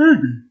until they pay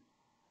me.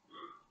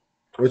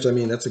 Which, I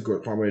mean, that's a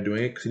good way of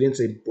doing it. Because he didn't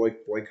say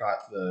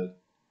boycott the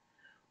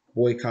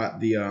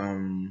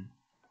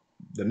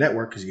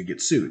network because you could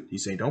get sued.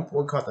 He's saying, don't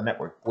boycott the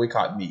network.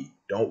 Boycott me.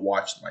 Don't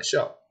watch my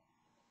show.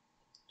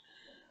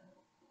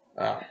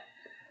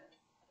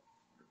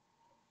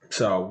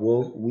 So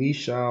we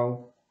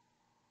shall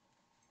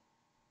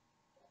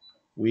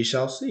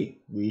see.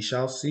 We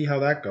shall see how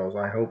that goes.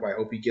 I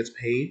hope he gets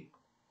paid.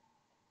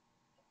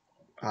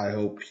 I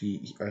hope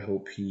he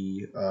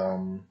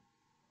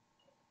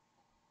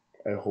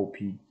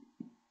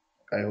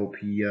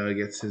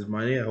gets his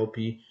money. I hope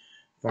he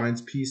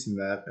finds peace in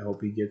that. I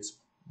hope he gets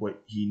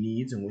what he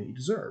needs and what he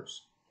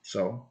deserves.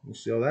 So we'll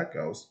see how that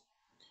goes.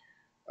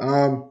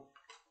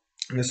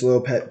 This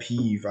little pet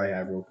peeve I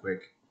have real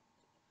quick.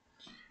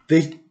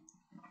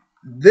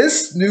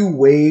 This new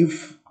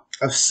wave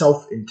of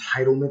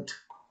self-entitlement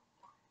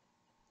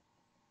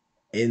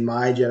in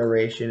my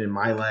generation, in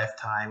my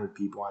lifetime, with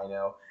people I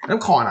know, and I'm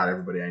calling out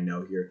everybody I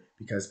know here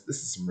because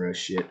this is some real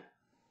shit.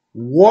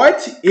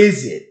 What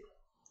is it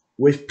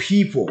with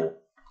people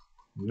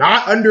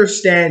not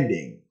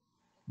understanding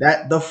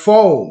that the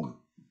phone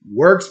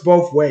works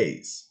both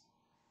ways?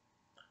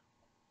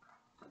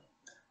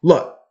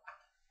 Look,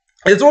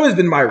 it's always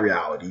been my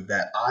reality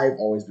that I've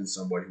always been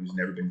somebody who's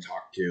never been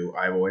talked to.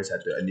 I've always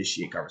had to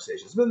initiate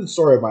conversations. It's been the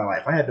story of my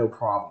life. I had no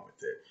problem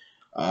with it.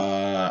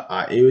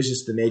 It was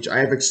just the nature. I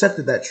have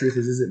accepted that truth.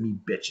 This isn't me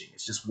bitching.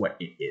 It's just what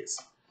it is.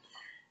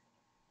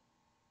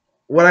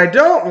 What I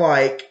don't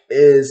like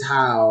is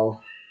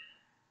how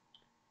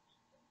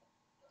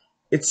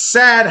it's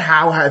sad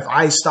how if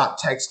I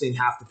stopped texting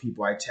half the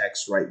people I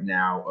text right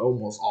now,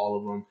 almost all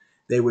of them,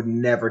 they would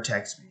never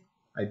text me.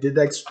 I did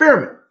that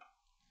experiment.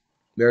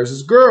 There's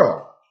this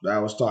girl that I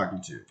was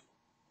talking to.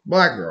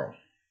 Black girl.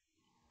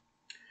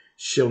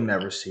 She'll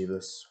never see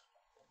this.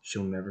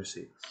 She'll never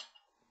see this.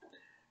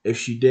 If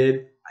she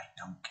did, I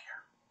don't care.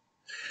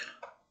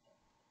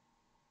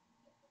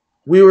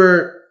 We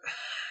were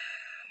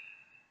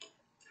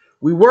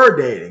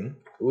dating.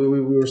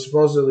 We were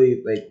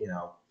supposedly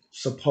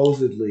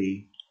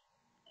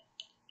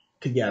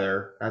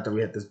together after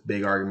we had this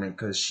big argument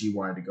because she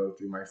wanted to go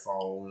through my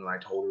phone and I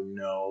told her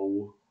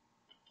no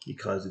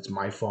because it's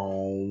my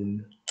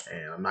phone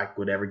and I'm not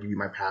going to ever give you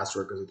my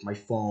password because it's my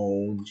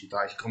phone. She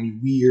thought she'd call me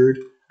weird.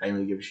 I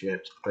didn't really give a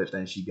shit, but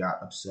then she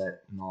got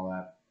upset and all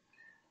that.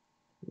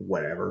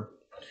 Whatever.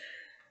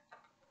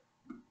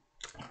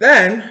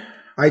 Then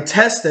I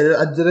tested it.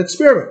 I did an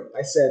experiment.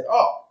 I said,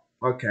 oh,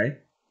 okay.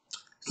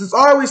 Since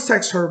I always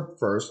text her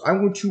first, I'm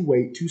going to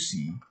wait to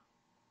see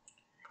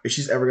if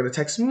she's ever going to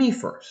text me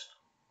first.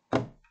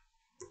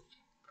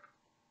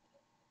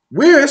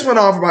 This went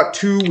on for about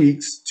 2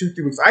 weeks, 3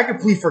 weeks. I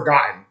completely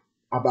forgotten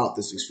about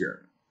this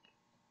experiment.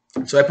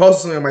 So I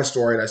posted something on my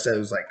story and I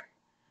said,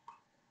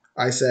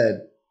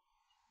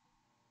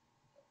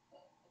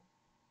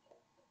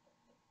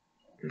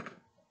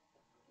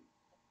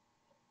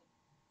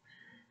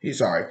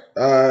 sorry.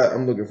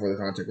 I'm looking for the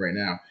content right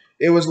now.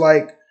 It was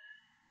like,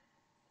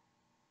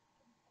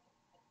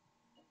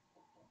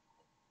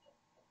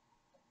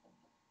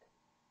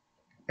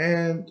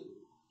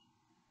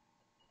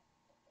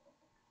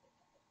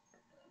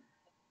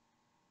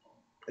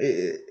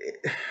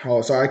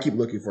 sorry, I keep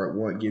looking for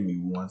it. Give me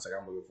 1 second.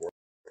 I'm looking for it.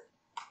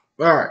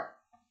 All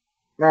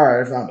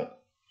right, I found it.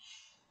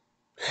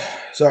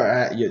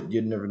 Sorry,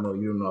 you never know.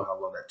 You don't know how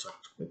long that took.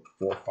 Like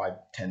 4, 5,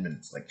 10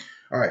 minutes.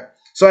 All right.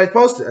 So I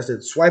posted. I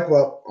said, swipe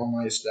up on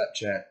my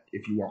Snapchat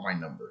if you want my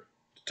number.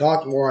 To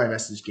talk more, I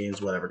message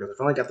games, whatever. Because I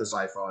finally got this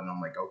iPhone, and I'm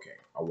like, okay,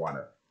 I want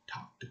to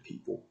talk to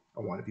people.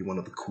 I want to be one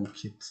of the cool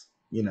kids.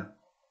 The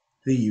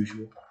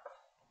usual.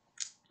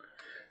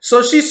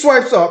 So she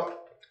swipes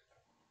up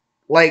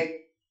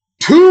 2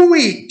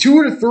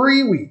 to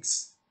 3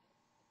 weeks.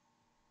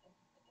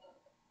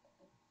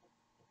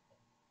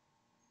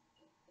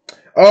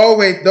 Oh,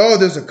 wait, no,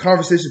 there's a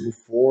conversation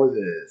before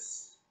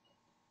this.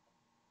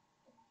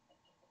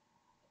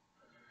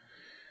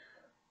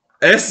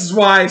 This is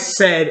why I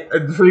said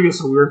in the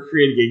previous one we were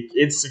creating an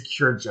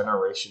insecure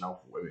generation of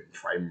women.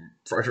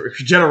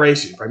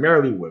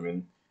 Primarily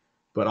women,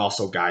 but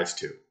also guys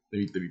too.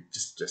 Let me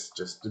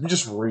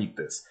just read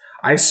this.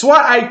 I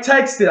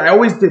texted. I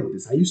always did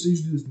this. I used to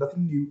do this.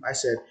 Nothing new. I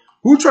said,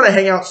 "Who trying to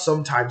hang out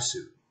sometime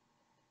soon?"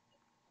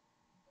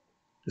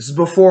 This is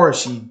before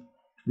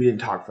we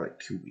didn't talk for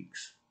 2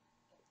 weeks.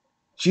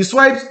 She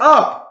swipes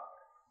up.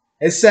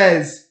 It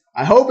says,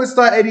 "I hope it's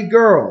not any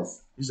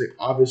girls." He's like,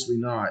 "Obviously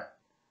not.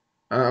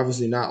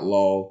 Obviously not,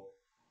 lol."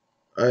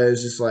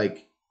 It's just she's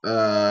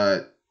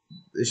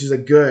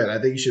like, "Good. I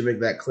think you should make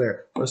that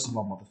clear." First of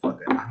all,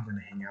 motherfucker, I'm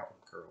gonna hang out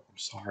with a girl. I'm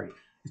sorry.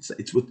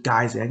 It's with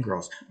guys and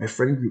girls. My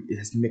friend group, it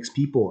has mixed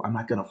people. I'm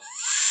not gonna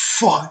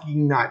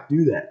fucking not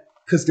do that.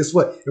 Because guess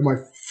what? In my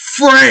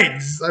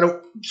friends. I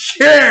don't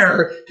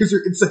care because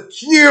you're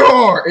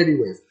insecure.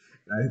 Anyways,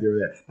 I think we're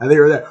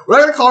there. We're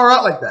not gonna call her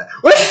out like that.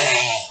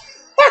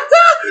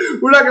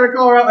 We're not gonna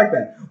call her out like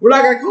that. You're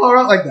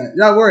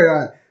not worried. All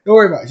right. Don't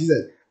worry about it. She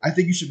said, I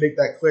think you should make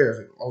that clear. I was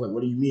like,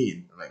 what do you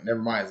mean? I'm like, never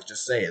mind.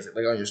 Just say it. It's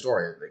like on your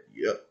story. It's like,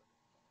 yep.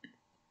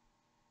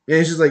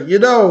 And she's like,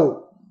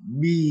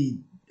 me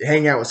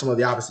hanging out with someone of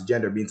the opposite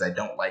gender means I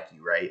don't like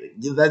you, right? Like,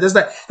 that does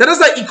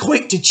not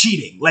equate to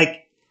cheating.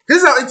 Like,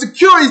 this is how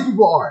insecure these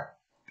people are.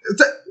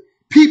 It's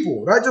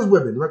people, not just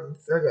women.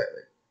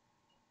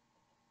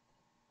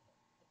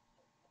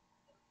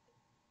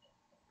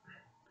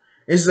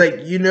 It's like,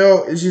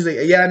 and she's like,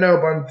 yeah, I know,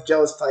 but I'm the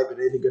jealous type and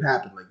anything could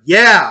happen. Like,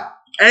 yeah,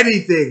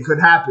 anything could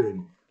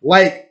happen.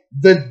 Like,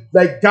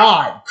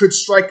 God could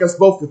strike us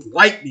both with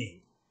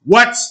lightning.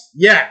 What?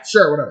 Yeah,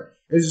 sure, whatever.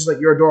 It's just like,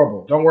 you're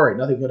adorable. Don't worry,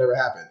 nothing could ever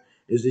happen.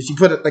 She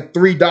put it like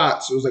 3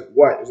 dots. It was like,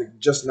 what? It was like,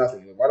 just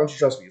nothing. Like, why don't you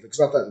trust me? Like, it's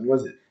not that. What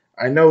was it?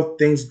 I know how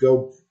things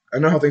go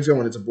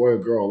when it's a boy or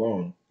girl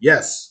alone.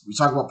 Yes, we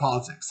talk about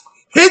politics.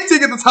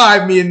 Hinting at the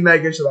time, me and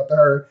Megan, shout out to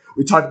her,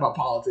 we talked about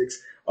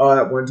politics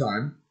at one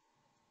time.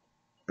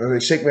 And I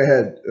like, shake my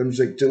head. I'm just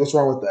like, what's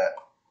wrong with that?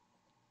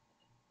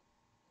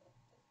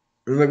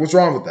 I'm like, what's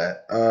wrong with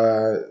that?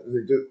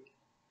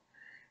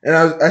 And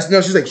I said,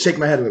 no, she's like, shake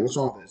my head. I'm like, what's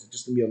wrong with this?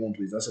 Just leave me alone,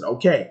 please. I said,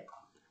 okay.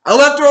 I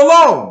left her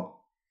alone.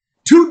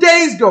 2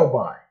 days go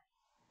by.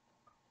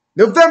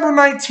 November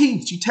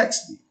 19th, she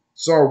texted me.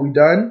 So are we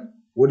done?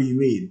 What do you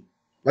mean?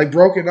 Like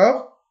broken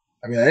up?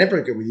 I mean, I didn't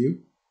break up with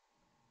you.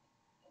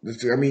 I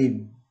said,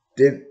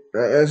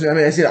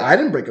 I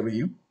didn't break up with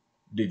you.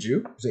 Did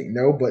you? I was like,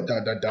 no, but ...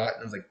 And I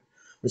was like,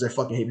 which I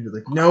fucking hate people.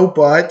 Like, no,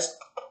 but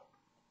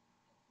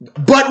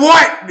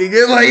what?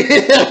 Nigga? Like,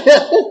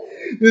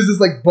 this is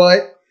like,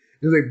 but.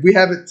 It was like, we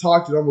haven't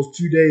talked in almost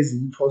 2 days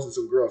and you posted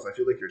some girls. I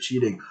feel like you're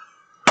cheating.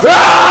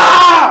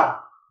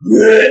 Ah!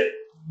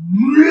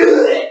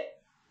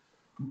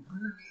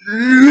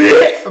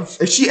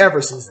 If she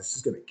ever sees this,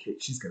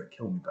 she's gonna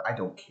kill me, but I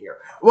don't care.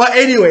 Well,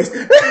 anyways,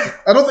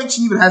 I don't think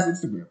she even has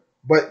Instagram.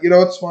 But,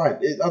 it's fine.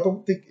 I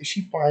don't think if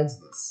she finds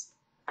this,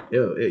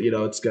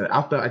 it's good.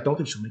 I don't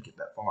think she'll make it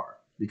that far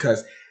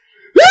because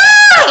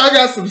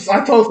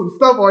I told some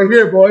stuff on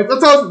here,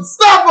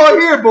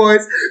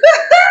 boys.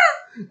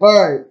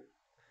 All right.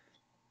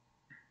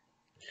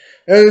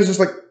 And it was just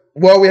like,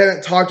 well, we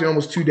haven't talked in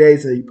almost 2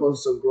 days, and you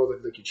posted some girls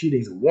like you're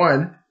cheating. So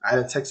one, I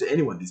haven't texted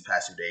anyone these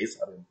past 2 days.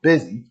 I've been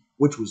busy,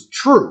 which was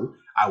true.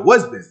 I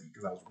was busy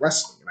because I was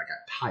wrestling, and I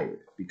got tired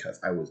because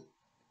I was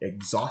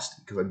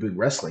exhausted because I'm doing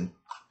wrestling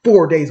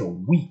 4 days a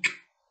week.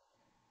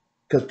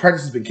 Because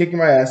practice has been kicking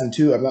my ass, and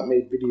 2, I've not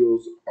made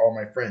videos of all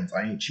my friends.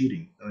 I ain't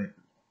cheating.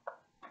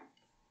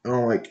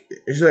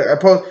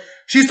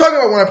 She's talking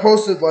about when I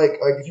posted, like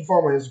if you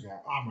follow my Instagram.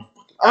 Oh, my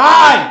fucking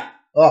eye!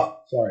 Oh,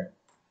 sorry.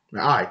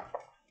 My eye.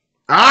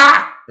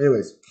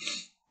 Anyways.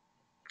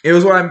 It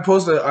was when I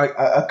posted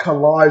a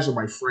collage of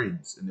my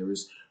friends, and there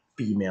was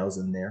females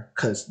in there.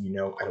 Because, I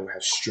don't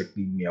have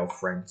strictly male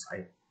friends. I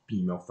have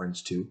female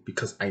friends, too.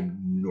 Because I'm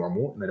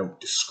normal, and I don't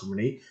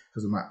discriminate.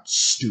 Because I'm not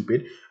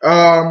stupid.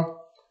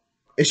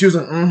 And she was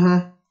like,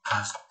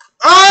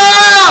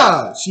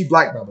 She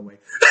black, by the way.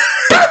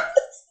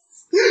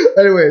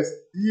 Anyways,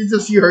 she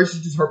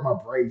just hurt my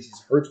brain. She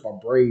just hurts my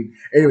brain.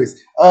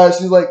 Anyways,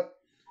 she's like,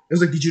 it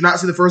was like, did you not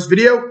see the first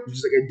video?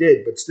 She's like, I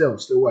did, but still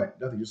what?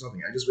 Nothing, just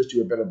nothing. I just wished you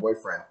were a better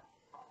boyfriend.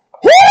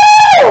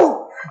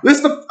 Woo!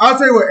 I'll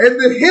tell you what, in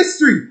the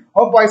history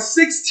of my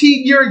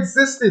 16-year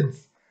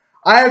existence,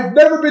 I have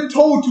never been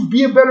told to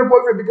be a better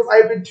boyfriend because I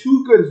have been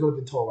too good, is what I've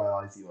been told by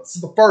all these people. This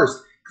is the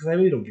first, because I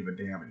really don't give a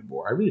damn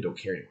anymore. I really don't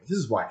care anymore. This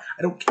is why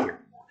I don't care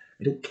anymore.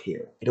 I don't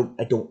care. I don't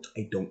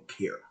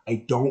care. I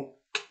don't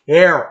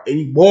care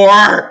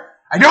anymore.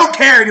 I don't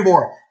care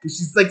anymore. Because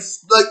she's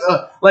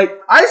like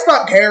I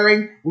stopped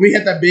caring when we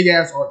had that big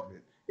ass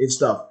argument and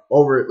stuff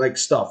over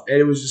stuff, and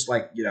it was just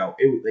like it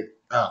was like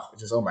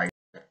just oh my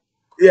god.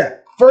 Yeah,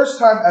 first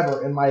time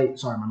ever in my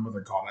my mother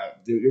called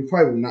out. You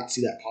probably will not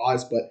see that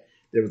pause, but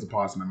there was a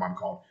pause. My mom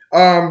called.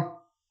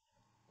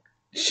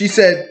 She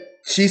said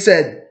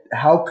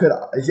how could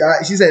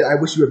I? She said I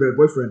wish you were a better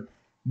boyfriend.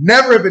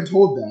 Never have been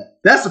told that.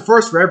 That's the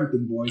first for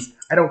everything, boys.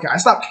 I don't care. I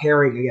stopped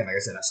caring again. Like I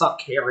said, I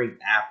stopped caring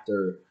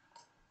after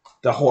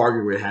the whole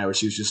argument we had where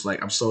she was just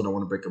like, I'm so don't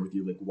want to break up with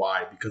you. Like,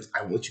 why? Because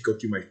I want you to go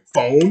through my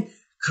phone?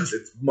 Because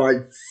it's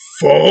my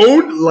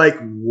phone? Like,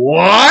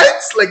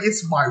 what? Like,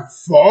 it's my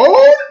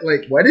phone?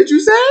 Like, what did you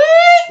say?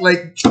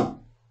 Like,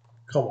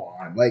 come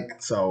on.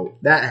 Like, so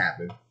that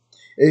happened.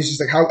 It's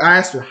just like, I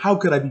asked her, how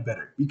could I be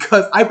better?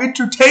 Because I'm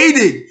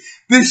entertaining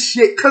this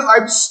shit because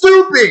I'm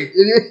stupid.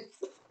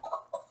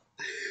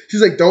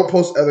 She's like, don't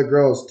post other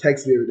girls.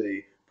 Text me every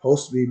day.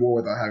 Post me more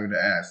without having to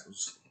ask.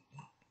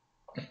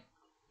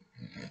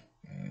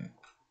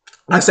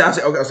 I said,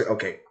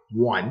 okay.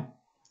 One,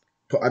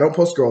 I don't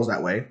post girls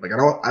that way. Like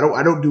I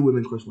don't do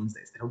Women Crush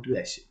Wednesdays. I don't do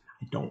that shit.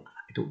 I don't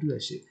do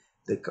that shit.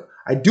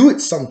 I do it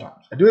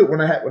sometimes. I do it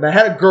when I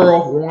had a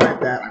girl who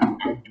wanted that. I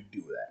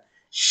do that.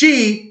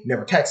 She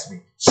never texts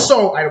me.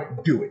 so I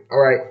don't do it. All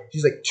right.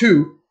 She's like,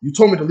 2, you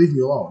told me to leave me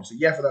alone. So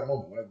yeah, for that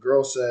moment, when a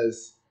girl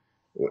says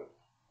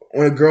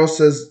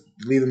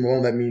leave them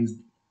alone, that means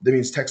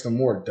text them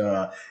more.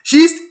 Duh.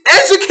 She's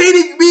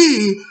educating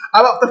me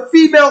about the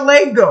female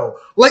lingo.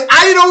 Like,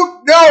 I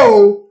don't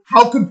know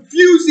how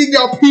confusing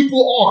y'all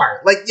people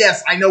are. Like,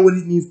 yes, I know what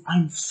it means.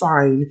 I'm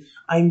fine.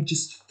 I'm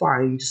just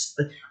fine.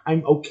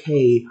 I'm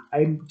okay.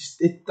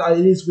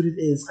 It is what it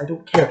is. I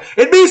don't care.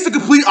 It means the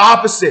complete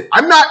opposite.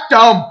 I'm not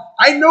dumb.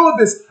 I know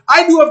this.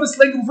 I knew of this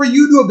lingo before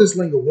you knew of this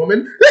lingo,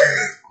 woman.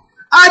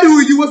 I knew who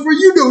you were before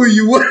you knew who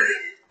you were.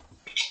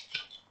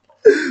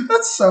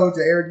 That's so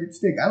arrogant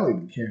thing. I don't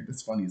even care.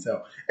 That's funny as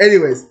hell.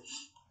 Anyways,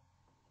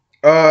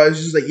 it's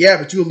just like, yeah,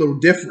 but you a little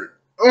different.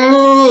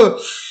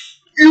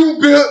 You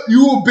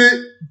a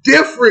bit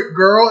different,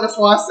 girl. That's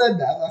why I said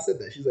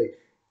that. She's like,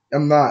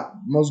 I'm not.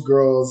 Most of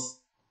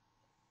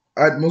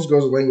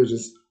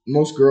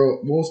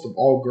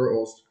all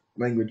girls'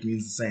 language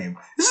means the same.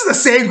 This is the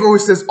same girl who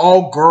says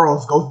all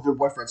girls go through their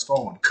boyfriend's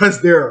phone because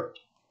they're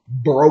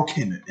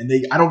broken and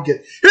I don't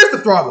get. Here's the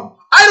problem.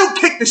 I don't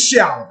kick the shit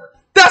out of her.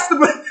 That's this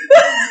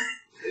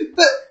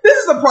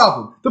is the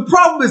problem. The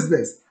problem is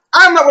this.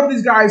 I'm not one of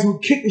these guys who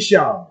kick the shit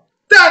out of her.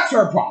 That's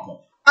her problem.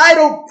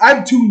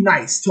 I'm too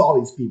nice to all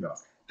these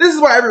females. This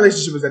is why every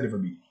relationship is ended for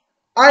me.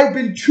 I've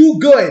been too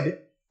good.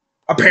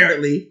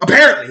 Apparently, I've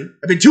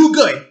been too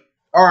good.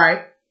 All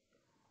right.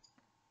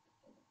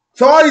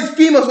 So all these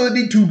females when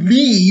they need to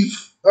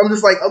leave, I'm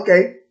just like,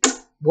 okay,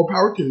 more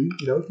power to you.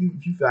 You know, if you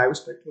feel I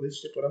respect the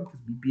relationship with them, because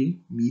me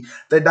being me,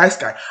 the nice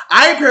guy.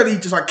 I apparently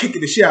just start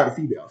kicking the shit out of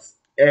females,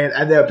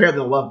 and they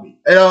apparently love me.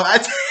 You know,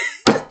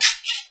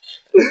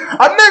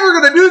 I'm never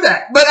gonna do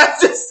that, but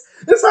that's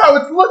how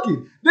it's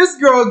looking. This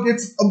girl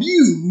gets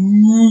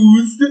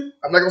abused.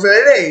 I'm not gonna say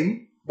her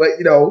name, but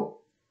you know,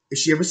 if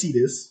she ever see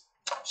this,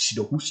 she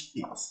know who she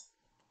is.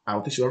 I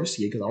don't think she'll ever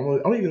see it because I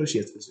don't even know if she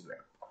has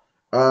Instagram.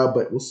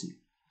 But we'll see.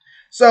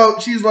 So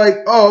she's like,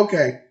 oh,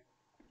 okay.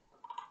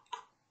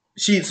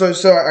 So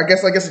I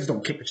guess I just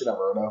don't kick the shit out of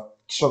her enough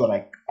to show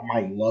that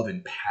my love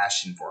and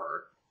passion for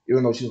her.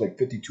 Even though she's like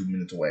 52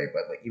 minutes away,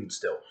 but like even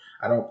still,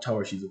 I don't tell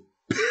her she's a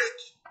bitch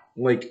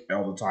like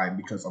all the time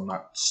because I'm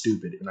not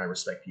stupid and I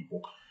respect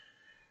people.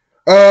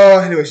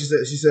 Anyway, she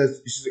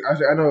says,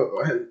 I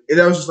know,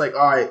 and I was just like,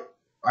 all right,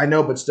 I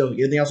know, but still,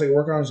 anything else I can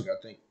work on? She's like,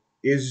 I think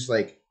it's just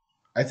like,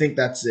 I think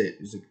that's it.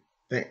 It's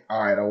like,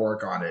 all right, I'll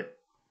work on it.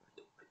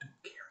 I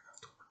don't care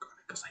enough to work on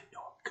it because I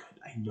know I'm good.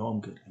 I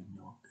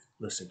know I'm good.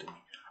 Listen to me.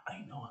 I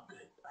know I'm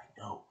good. I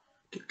know.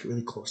 Get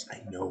really close.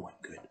 I know I'm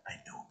good.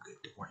 Don't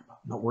worry about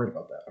it. I'm not worried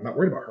about that. I'm not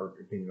worried about her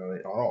opinion on it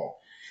at all.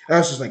 And I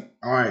was just like,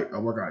 all right,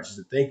 I'll work on it. She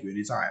said, thank you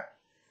anytime.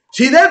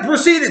 She then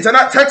proceeded to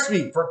not text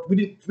me.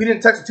 We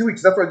didn't text for 2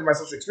 weeks. That's why I did my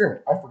social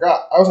experiment. I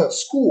forgot. I was at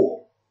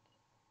school.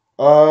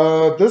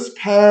 This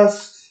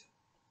past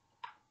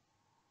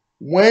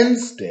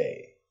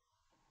Wednesday.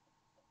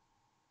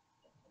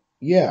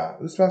 Yeah,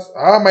 this past.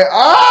 My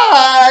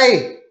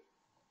eye!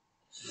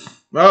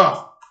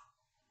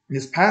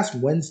 This past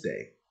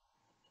Wednesday,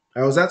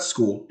 I was at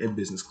school in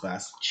business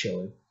class,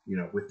 chilling, you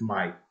know, with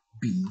my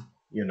B,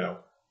 you know,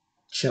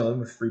 chilling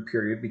with free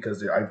period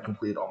because I've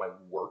completed all my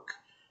work.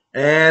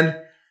 And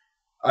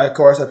of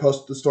course, I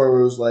posted the story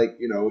where it was like,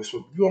 you know,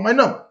 you want my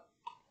number.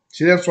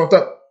 She then swapped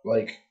up,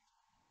 like,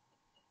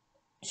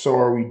 so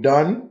are we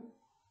done?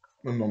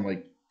 And I'm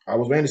like, I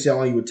was waiting to see how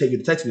long you would take you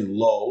to text me,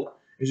 lol.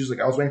 And she's like,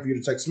 I was waiting for you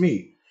to text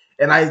me.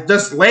 And I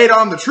just laid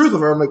on the truth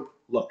of her. I'm like,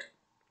 look,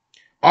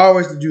 I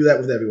always do that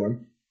with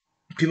everyone.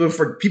 People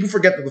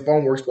forget that the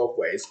phone works both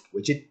ways,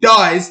 which it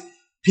does.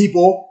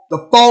 People,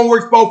 the phone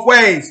works both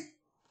ways.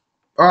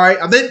 All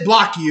right, I didn't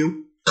block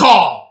you.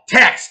 Call,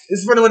 text. This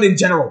is for anyone in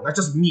general, not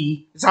just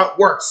me. It's how it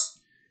works.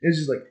 It's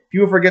just like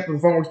people forget that the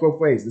phone works both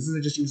ways. This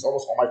isn't just use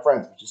almost all my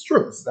friends, which is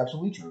true. This is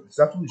absolutely true. It's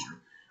absolutely true.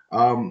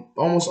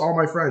 Almost all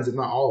my friends, if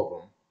not all of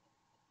them,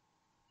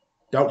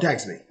 don't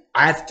text me.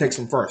 I have to text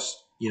them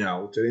first, you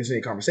know, to initiate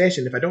a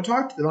conversation. If I don't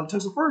talk to them, I don't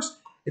text them first.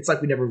 It's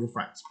like we never were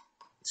friends.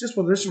 It's just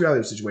this reality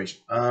of the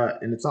situation.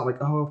 And it's not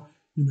like, oh,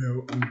 you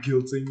know, I'm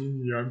guilty.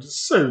 You know, I'm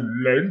just so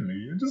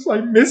lonely.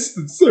 I missed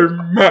it so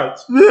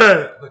much.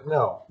 Like,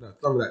 no, none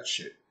of that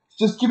shit.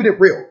 Just keeping it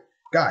real.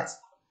 Guys,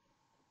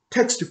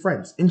 text your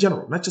friends in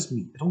general, not just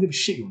me. I don't give a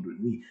shit you don't do it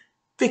with me.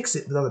 Fix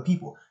it with other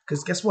people.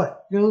 Because guess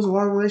what? You're going to lose a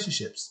lot of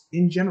relationships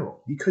in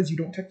general because you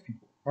don't text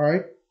people. All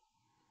right?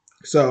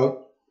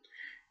 So,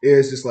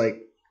 it's just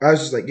like, I was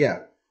just like,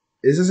 yeah,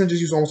 this isn't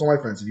just use almost all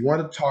my friends. If you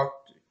want to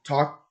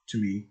talk to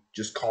me,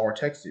 just call or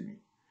text me.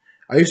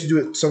 I used to do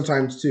it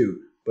sometimes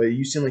too, but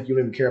you seem like you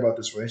don't even care about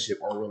this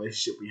relationship or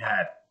relationship we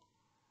had.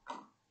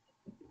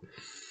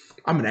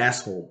 I'm an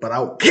asshole, but I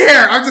don't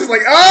care. I'm just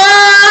like,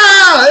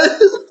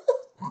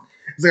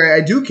 It's like,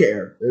 I do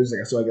care. It was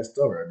like, so I guess it's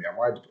over. I mean, I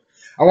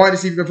wanted to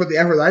see if you can put the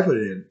effort that I put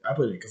it in. I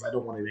put it in because I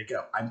don't want to make it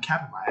up. I'm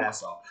capping my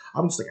ass off.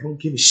 I'm just like, I don't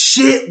give a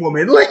shit,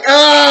 woman. Like,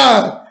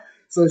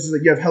 So it's just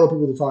like, you have hella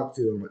people to talk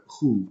to. I'm like,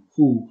 who?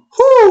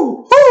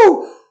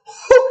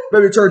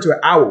 Let me turn to an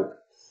owl.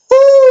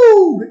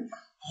 Who?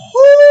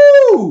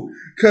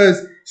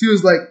 Because she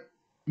was like,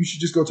 You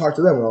should just go talk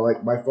to them. And I'm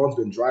like, my phone's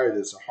been dry in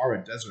the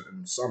Sahara Desert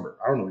in the summer.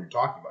 I don't know what you're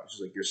talking about.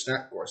 She's like, your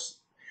snap score.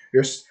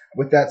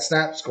 With that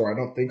snap score, I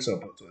don't think so.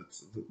 But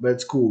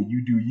that's cool.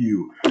 You do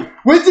you.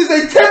 Which is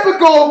a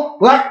typical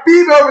black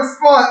female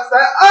response.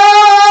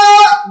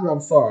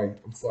 I'm sorry.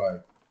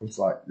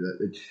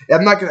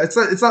 I'm not gonna.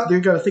 It's not.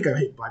 You're gonna think I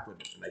hate black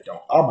women, and I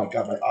don't. Oh my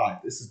god, my eye.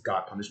 This is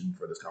God punishing me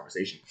for this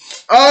conversation.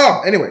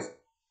 Anyways.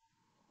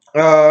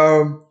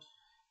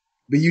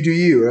 But you do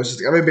you. I was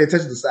just, I'm gonna pay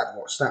attention to snap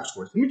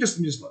scores. Let me just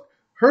look.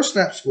 Her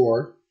snap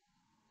score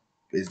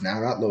is now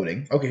not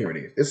loading. Okay, here it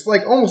is. It's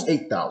like almost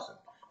 8,000.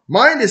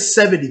 Mine is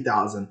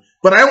 70,000,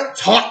 but I don't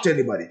talk to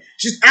anybody.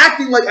 She's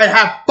acting like I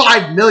have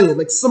 5 million,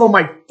 like some of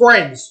my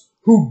friends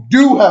who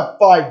do have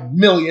 5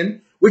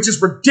 million, which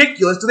is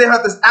ridiculous. Do they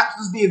have this app?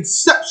 This is the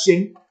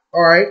inception.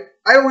 All right,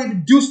 I don't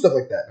even do stuff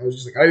like that. I was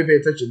just like, I don't even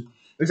pay attention.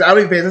 I don't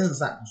even pay attention to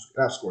snap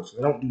scores.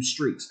 I don't do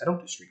streaks. I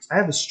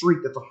have a streak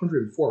that's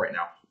 104 right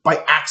now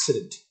by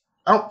accident.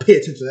 I don't pay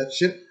attention to that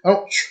shit. I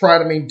don't try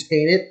to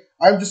maintain it.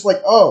 I'm just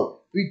like, oh,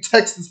 we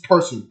text this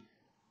person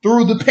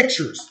through the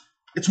pictures.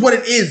 It's what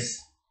it is.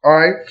 All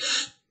right.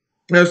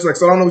 And I was like,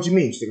 so I don't know what you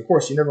mean. She's like, of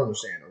course, you never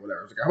understand or whatever.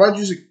 I was like, how about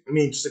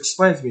you just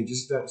explain to me.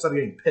 Just instead of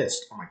getting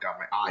pissed. Oh my god,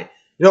 my eye.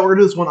 You know what, we're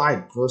gonna do this one eye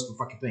for the rest of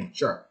the fucking thing.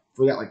 Sure.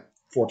 We got like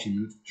 14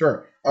 minutes.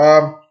 Sure.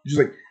 She's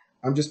like,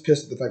 I'm just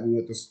pissed at the fact we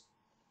went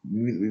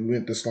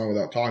this long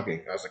without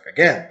talking. I was like,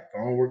 again, the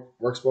phone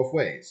works both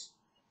ways.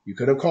 You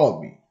could have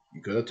called me.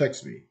 You could have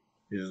texted me.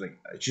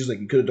 She's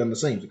like, you could have done the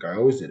same. She's like, I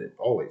always did it.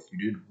 Always. You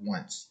did it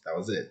once. That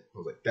was it. I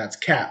was like, that's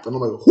cap. And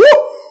I'm like, wait,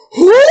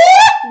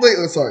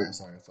 sorry.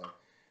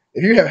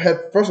 If you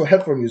have first of all,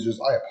 headphone users,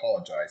 I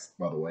apologize,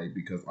 by the way,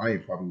 because I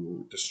am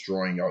probably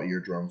destroying y'all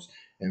eardrums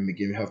and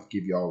have to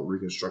give y'all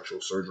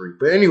reconstructional surgery.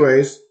 But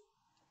anyways,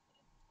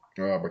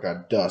 oh my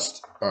god,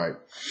 dust. All right.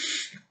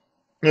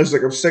 I was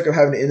like, I'm sick of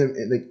having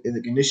to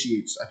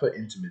initiate. I put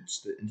intimate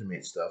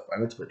stuff. I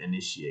meant to put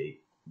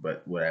initiate,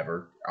 but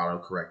whatever.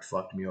 Autocorrect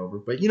fucked me over.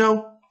 But she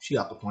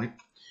got the point.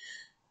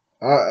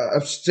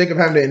 I'm sick of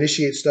having to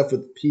initiate stuff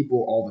with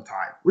people all the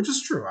time, which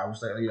is true. I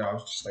was like, I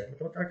was just like,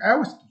 I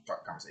always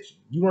start a conversation.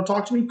 You want to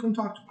talk to me? Come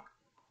talk to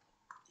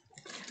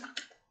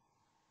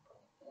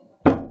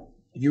me.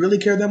 If you really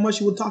care that much,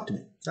 you would talk to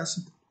me. That's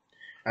simple.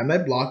 I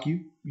might block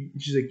you.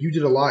 She's like, you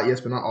did a lot, yes,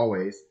 but not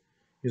always.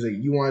 He's like,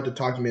 you wanted to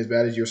talk to me as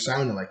bad as you're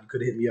sounding like. You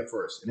could have hit me up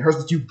first. And it hurts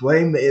that you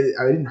blame me.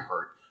 I didn't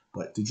hurt,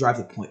 but to drive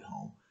the point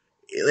home.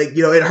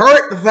 It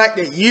hurt the fact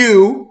that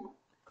you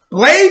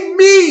blamed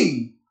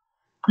me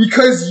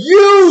because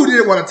you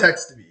didn't want to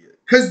text me.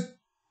 Because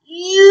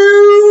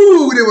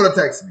you didn't want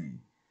to text me.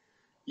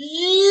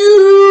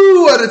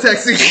 You want to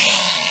text me.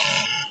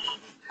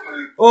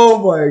 Oh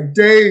my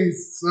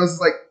days. So I was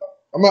like,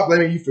 I'm not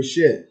blaming you for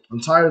shit. I'm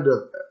tired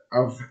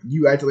of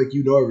you acting like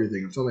you know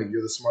everything. I'm telling like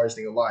you're the smartest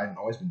thing alive and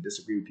always been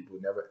disagree with people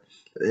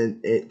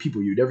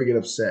people you never get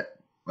upset.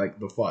 Like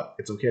the fuck.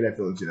 It's okay to have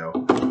feelings, Here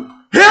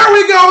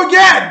we go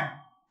again.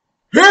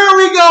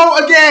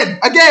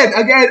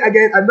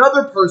 Again.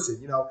 Another person,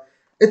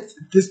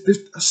 there's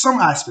some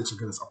aspects of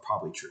this are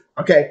probably true.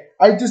 Okay.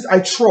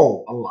 I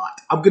troll a lot.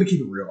 I'm gonna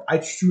keep it real. I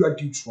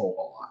do troll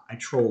a lot. I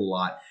troll a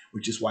lot,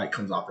 which is why it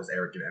comes off as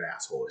arrogant and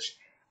assholeish.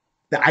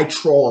 That I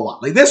troll a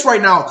lot. Like this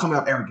right now, coming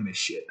up arrogant as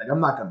shit. Like I'm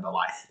not gonna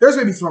lie. There's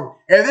gonna be some.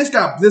 And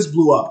this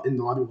blew up, and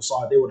a lot of people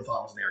saw it. They would have thought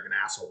I was an arrogant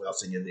asshole without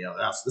saying anything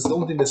else. This is the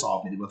only thing they saw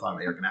of me. They would have thought I'm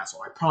an arrogant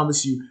asshole. I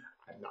promise you,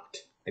 I'm not.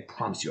 I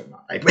promise you, I'm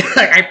not.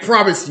 I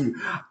promise you,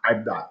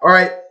 I'm not. All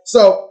right.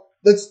 So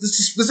let's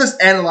just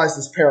analyze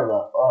this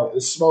paragraph. All right,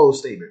 this small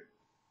statement.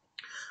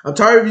 I'm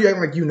tired of you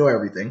acting like you know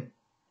everything.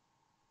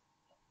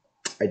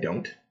 I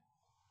don't.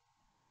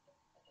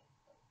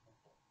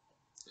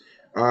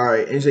 All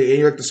right, and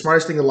you're like the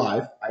smartest thing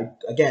alive.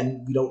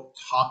 We don't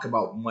talk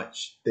about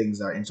much things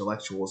that are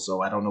intellectual,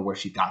 so I don't know where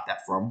she got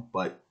that from,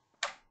 but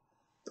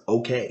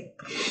okay.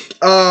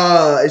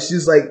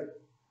 She's like,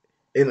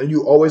 and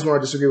you always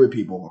want to disagree with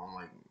people. I'm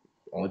like,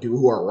 only people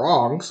who are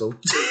wrong, so.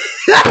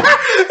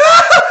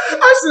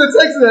 I should have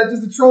texted that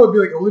just to troll and be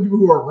like, only people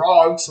who are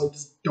wrong, so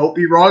just don't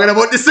be wrong and I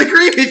won't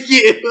disagree with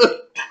you.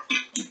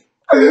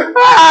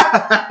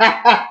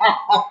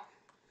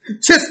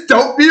 Just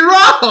don't be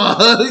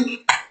wrong.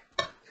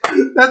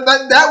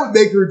 That would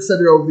make her send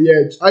her over the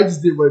edge. I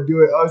just didn't want to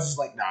do it. I was just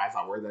like, nah, it's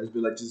not worth it. I just be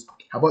like,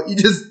 how about you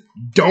just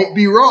don't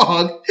be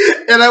wrong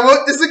and I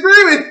won't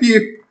disagree with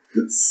you.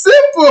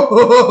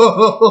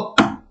 Simple.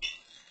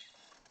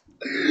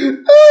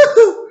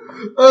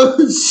 Oh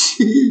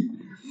shit.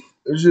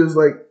 She was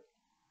like,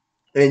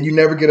 and you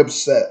never get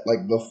upset.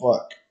 Like the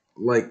fuck.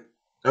 Like,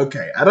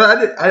 okay.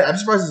 I'm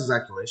surprised this is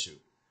an actual issue.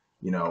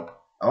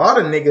 A lot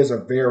of niggas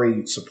are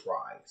very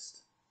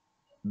surprised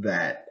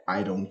that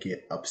I don't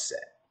get upset.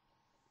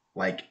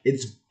 Like,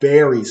 it's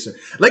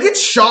it's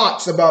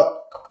shocks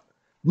about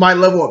my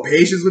level of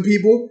patience with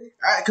people.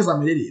 Because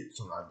I'm an idiot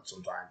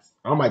sometimes.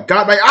 Oh my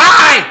god, my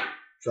eye!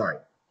 Sorry.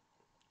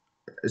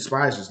 This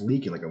eye's just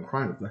leaking like I'm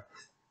crying.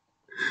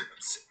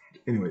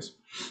 Anyways.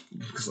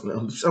 Because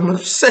I'm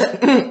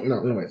upset.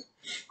 No, anyways.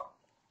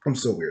 I'm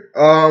so weird.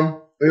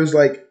 It was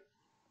like,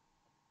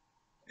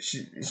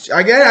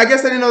 I guess I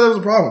didn't know there was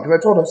a problem because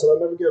I told her, I said, I'll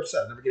never get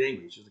upset, I'll never get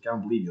angry. She was like, I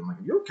don't believe you. I'm like,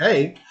 are you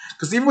okay?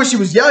 Because even when she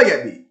was yelling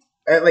at me,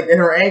 like in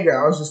her anger,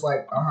 I was just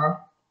like,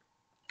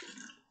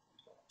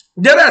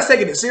 They're not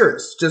taking it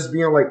serious. Just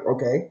being like,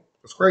 okay,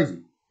 that's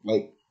crazy.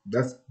 Like,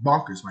 that's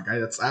bonkers, my guy.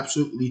 That's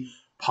absolutely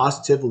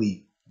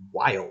positively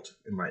wild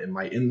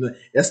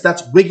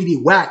that's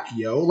wiggity whack,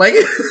 yo. Like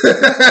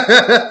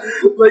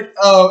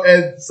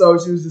and so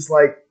she was just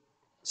like,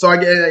 so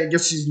I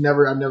guess she's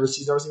never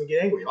seen me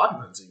get angry. A lot of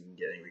people haven't seen me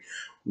get angry.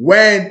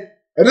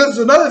 And this is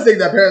another thing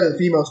that apparently the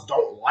females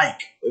don't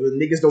like.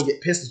 Niggas don't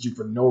get pissed at you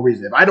for no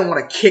reason. If I don't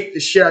want to kick the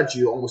shit out of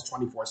you almost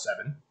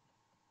 24/7.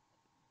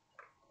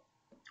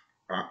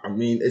 I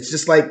mean, it's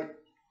just like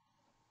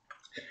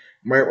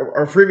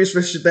our previous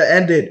relationship that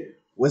ended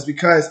was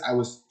because I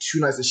was too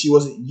nice and she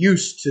wasn't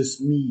used to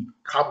me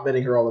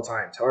complimenting her all the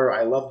time. Tell her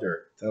I loved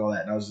her, tell all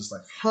that. And I was just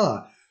like,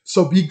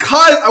 So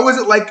because I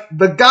wasn't like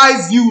the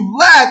guys you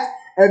left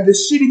and the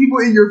shitty people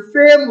in your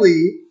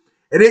family,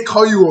 and didn't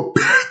call you a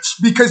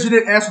bitch because you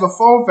didn't answer the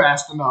phone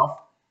fast enough,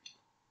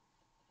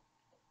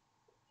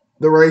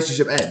 the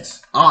relationship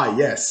ends.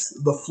 Yes,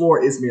 the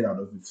floor is made out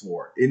of the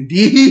floor.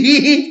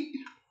 Indeed.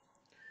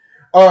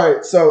 All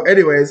right, so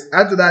anyways,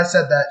 after that I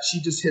said that, she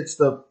just hits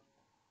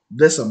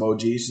this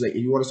emoji. She's like, if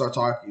you want to start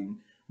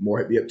talking more,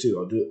 hit me up too.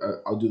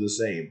 I'll do the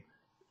same.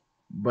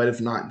 But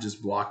if not,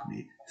 just block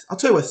me. I'll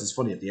tell you what's just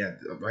funny at the end.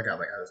 I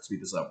gotta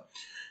speed this up.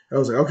 I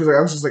was like, okay,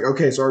 I was just like,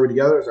 okay, so are we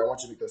together? So I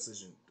want you to make the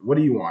decision. What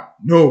do you want?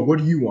 No, what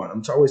do you want?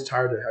 I'm always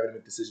tired of having to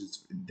make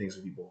decisions and things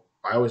for people.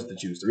 I always have to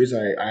choose. The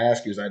reason I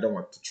ask you is I don't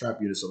want to trap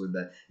you into something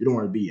that you don't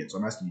want to be in. So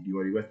I'm asking you, do you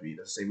want to be with me?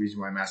 That's the same reason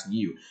why I'm asking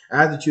you.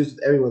 I have to choose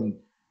with everyone,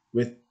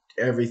 with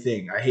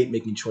everything. I hate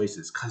making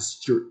choices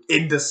because you're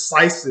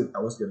indecisive. I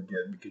was going to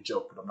make a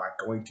joke, but I'm not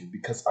going to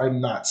because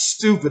I'm not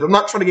stupid. I'm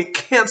not trying to get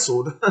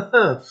canceled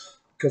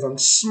because I'm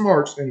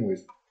smart.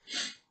 Anyways.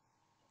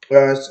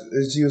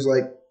 She was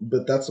like,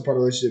 but that's the part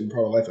of the relationship and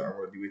part of life that I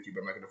want to be with you,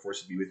 but I'm not going to force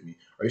you to be with me.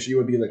 Are you sure you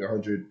want to be like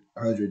 110%?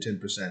 I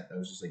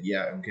was just like,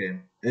 yeah, okay.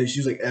 And she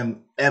was like,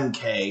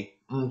 MK.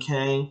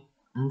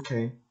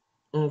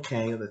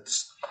 Okay.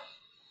 That's...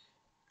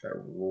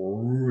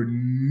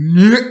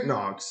 No,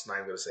 I'm just not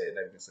even going to say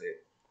it.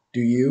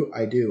 Do you?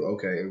 I do.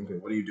 Okay.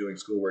 What are you doing?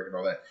 Schoolwork and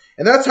all that.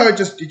 And that's how it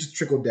just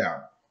trickled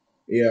down.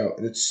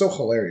 And it's so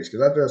hilarious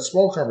because after a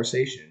small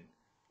conversation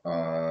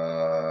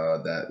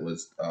that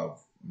was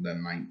of the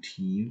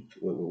 19th.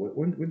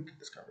 When did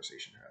this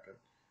conversation happen?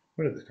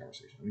 When did this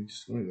conversation? Let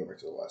me go back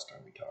to the last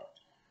time we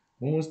talked.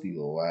 When was the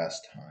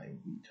last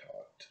time we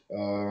talked?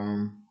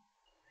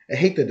 I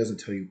hate that it doesn't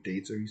tell you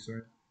dates. Are you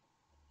sorry?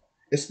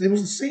 It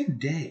was the same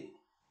day.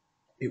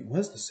 It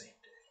was the same day.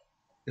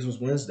 This was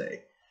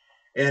Wednesday.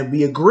 And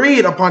we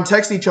agreed upon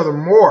texting each other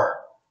more.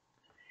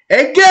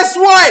 And guess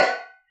what?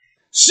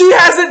 She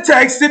hasn't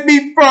texted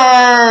me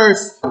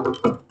first.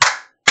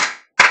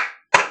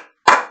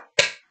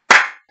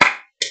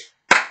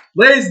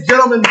 Ladies and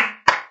gentlemen,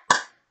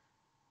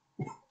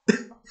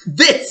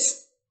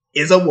 this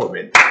is a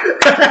woman.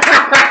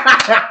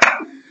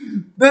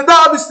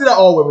 Obviously, not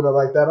all women are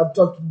like that. I'm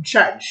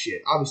chatting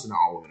shit. Obviously, not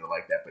all women are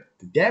like that, but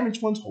the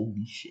damaged ones,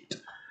 holy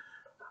shit.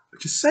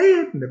 Just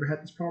saying, never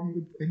had this problem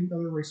with any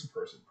other race of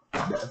person.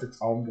 That's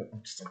all I'm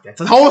just like,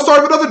 that's a whole story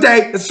of another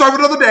day. It's a story of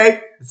another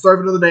day.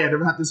 I've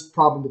never had this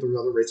problem with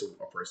another race of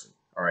a person.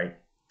 All right.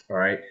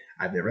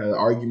 I've never had an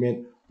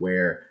argument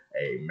where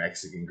a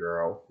Mexican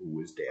girl who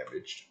was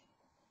damaged,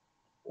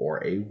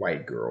 or a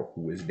white girl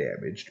who was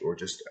damaged, or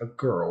just a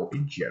girl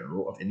in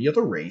general of any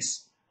other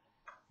race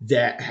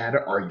that had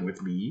an argument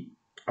with me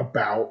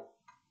about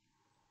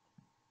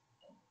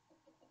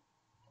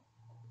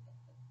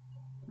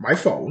my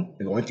phone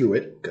and going through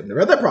it.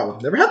 Never had that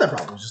problem.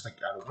 It's just like,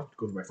 I don't want to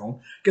go through my phone.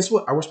 Guess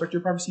what? I respect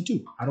your privacy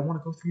too. I don't want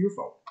to go through your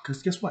phone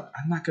because guess what?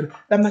 I'm not gonna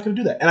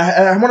do that. And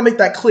I want to make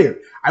that clear.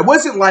 I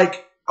wasn't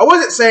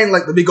saying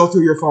like, let me go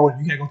through your phone.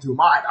 You can't go through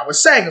mine. I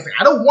was saying,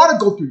 I don't want to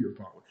go through your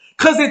phone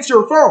because it's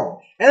your phone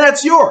and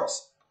that's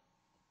yours.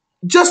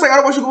 Just like I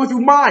don't want you to go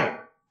through mine.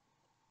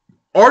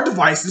 Our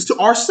devices to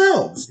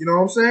ourselves. You know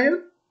what I'm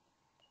saying?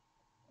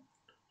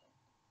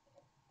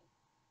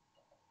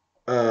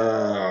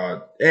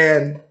 And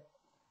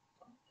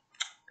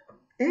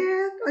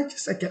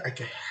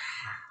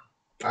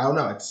I don't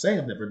know. I'd say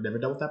I've never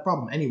dealt with that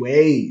problem.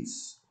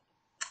 Anyways,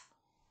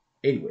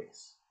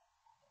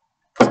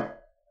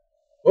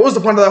 what was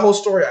the point of that whole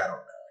story? I don't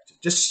know.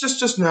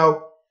 Just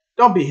know.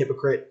 Don't be a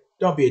hypocrite.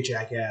 Don't be a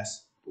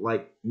jackass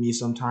like me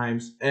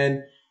sometimes,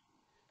 and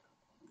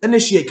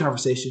initiate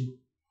conversation.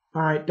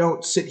 All right,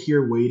 don't sit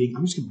here waiting.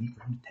 I'm just gonna wait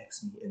for him to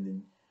text me, and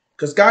then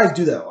because guys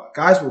do that a lot.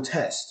 Guys will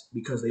test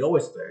because they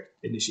always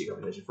initiate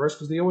conversation first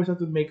because they always have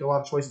to make a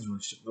lot of choices. They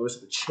always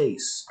have to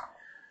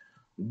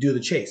do the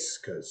chase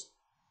because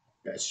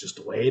that's just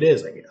the way it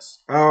is, I guess.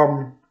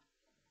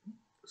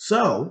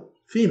 So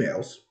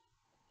females,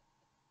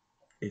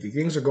 if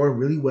things are going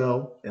really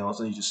well and all of a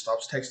sudden he just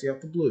stops texting out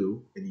the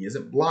blue and he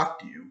hasn't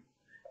blocked you,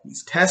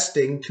 he's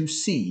testing to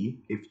see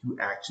if you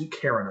actually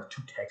care enough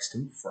to text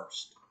him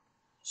first.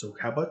 So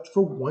how about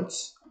for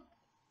once,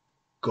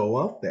 go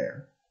out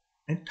there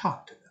and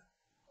talk to them.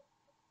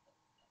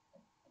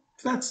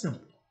 It's that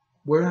simple.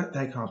 We're not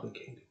that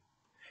complicated.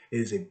 It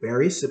is a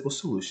very simple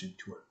solution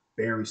to a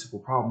very simple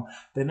problem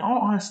that, in all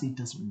honesty,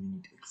 doesn't really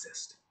need to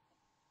exist.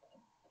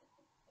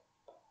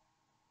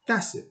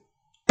 That's it.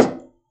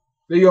 Thank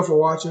you all for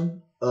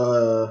watching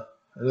another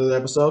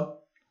episode.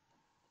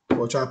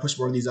 We'll try to push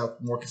more of these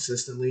out more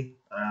consistently.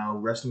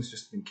 Wrestling's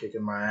just been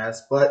kicking my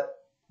ass, but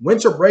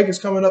winter break is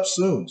coming up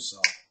soon, so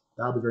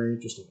that'll be very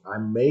interesting. I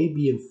may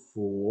be in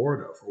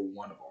Florida for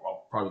one of them.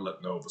 I'll probably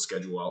let know the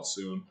schedule out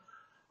soon.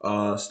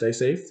 Stay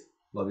safe.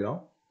 Love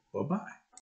y'all. Bye-bye.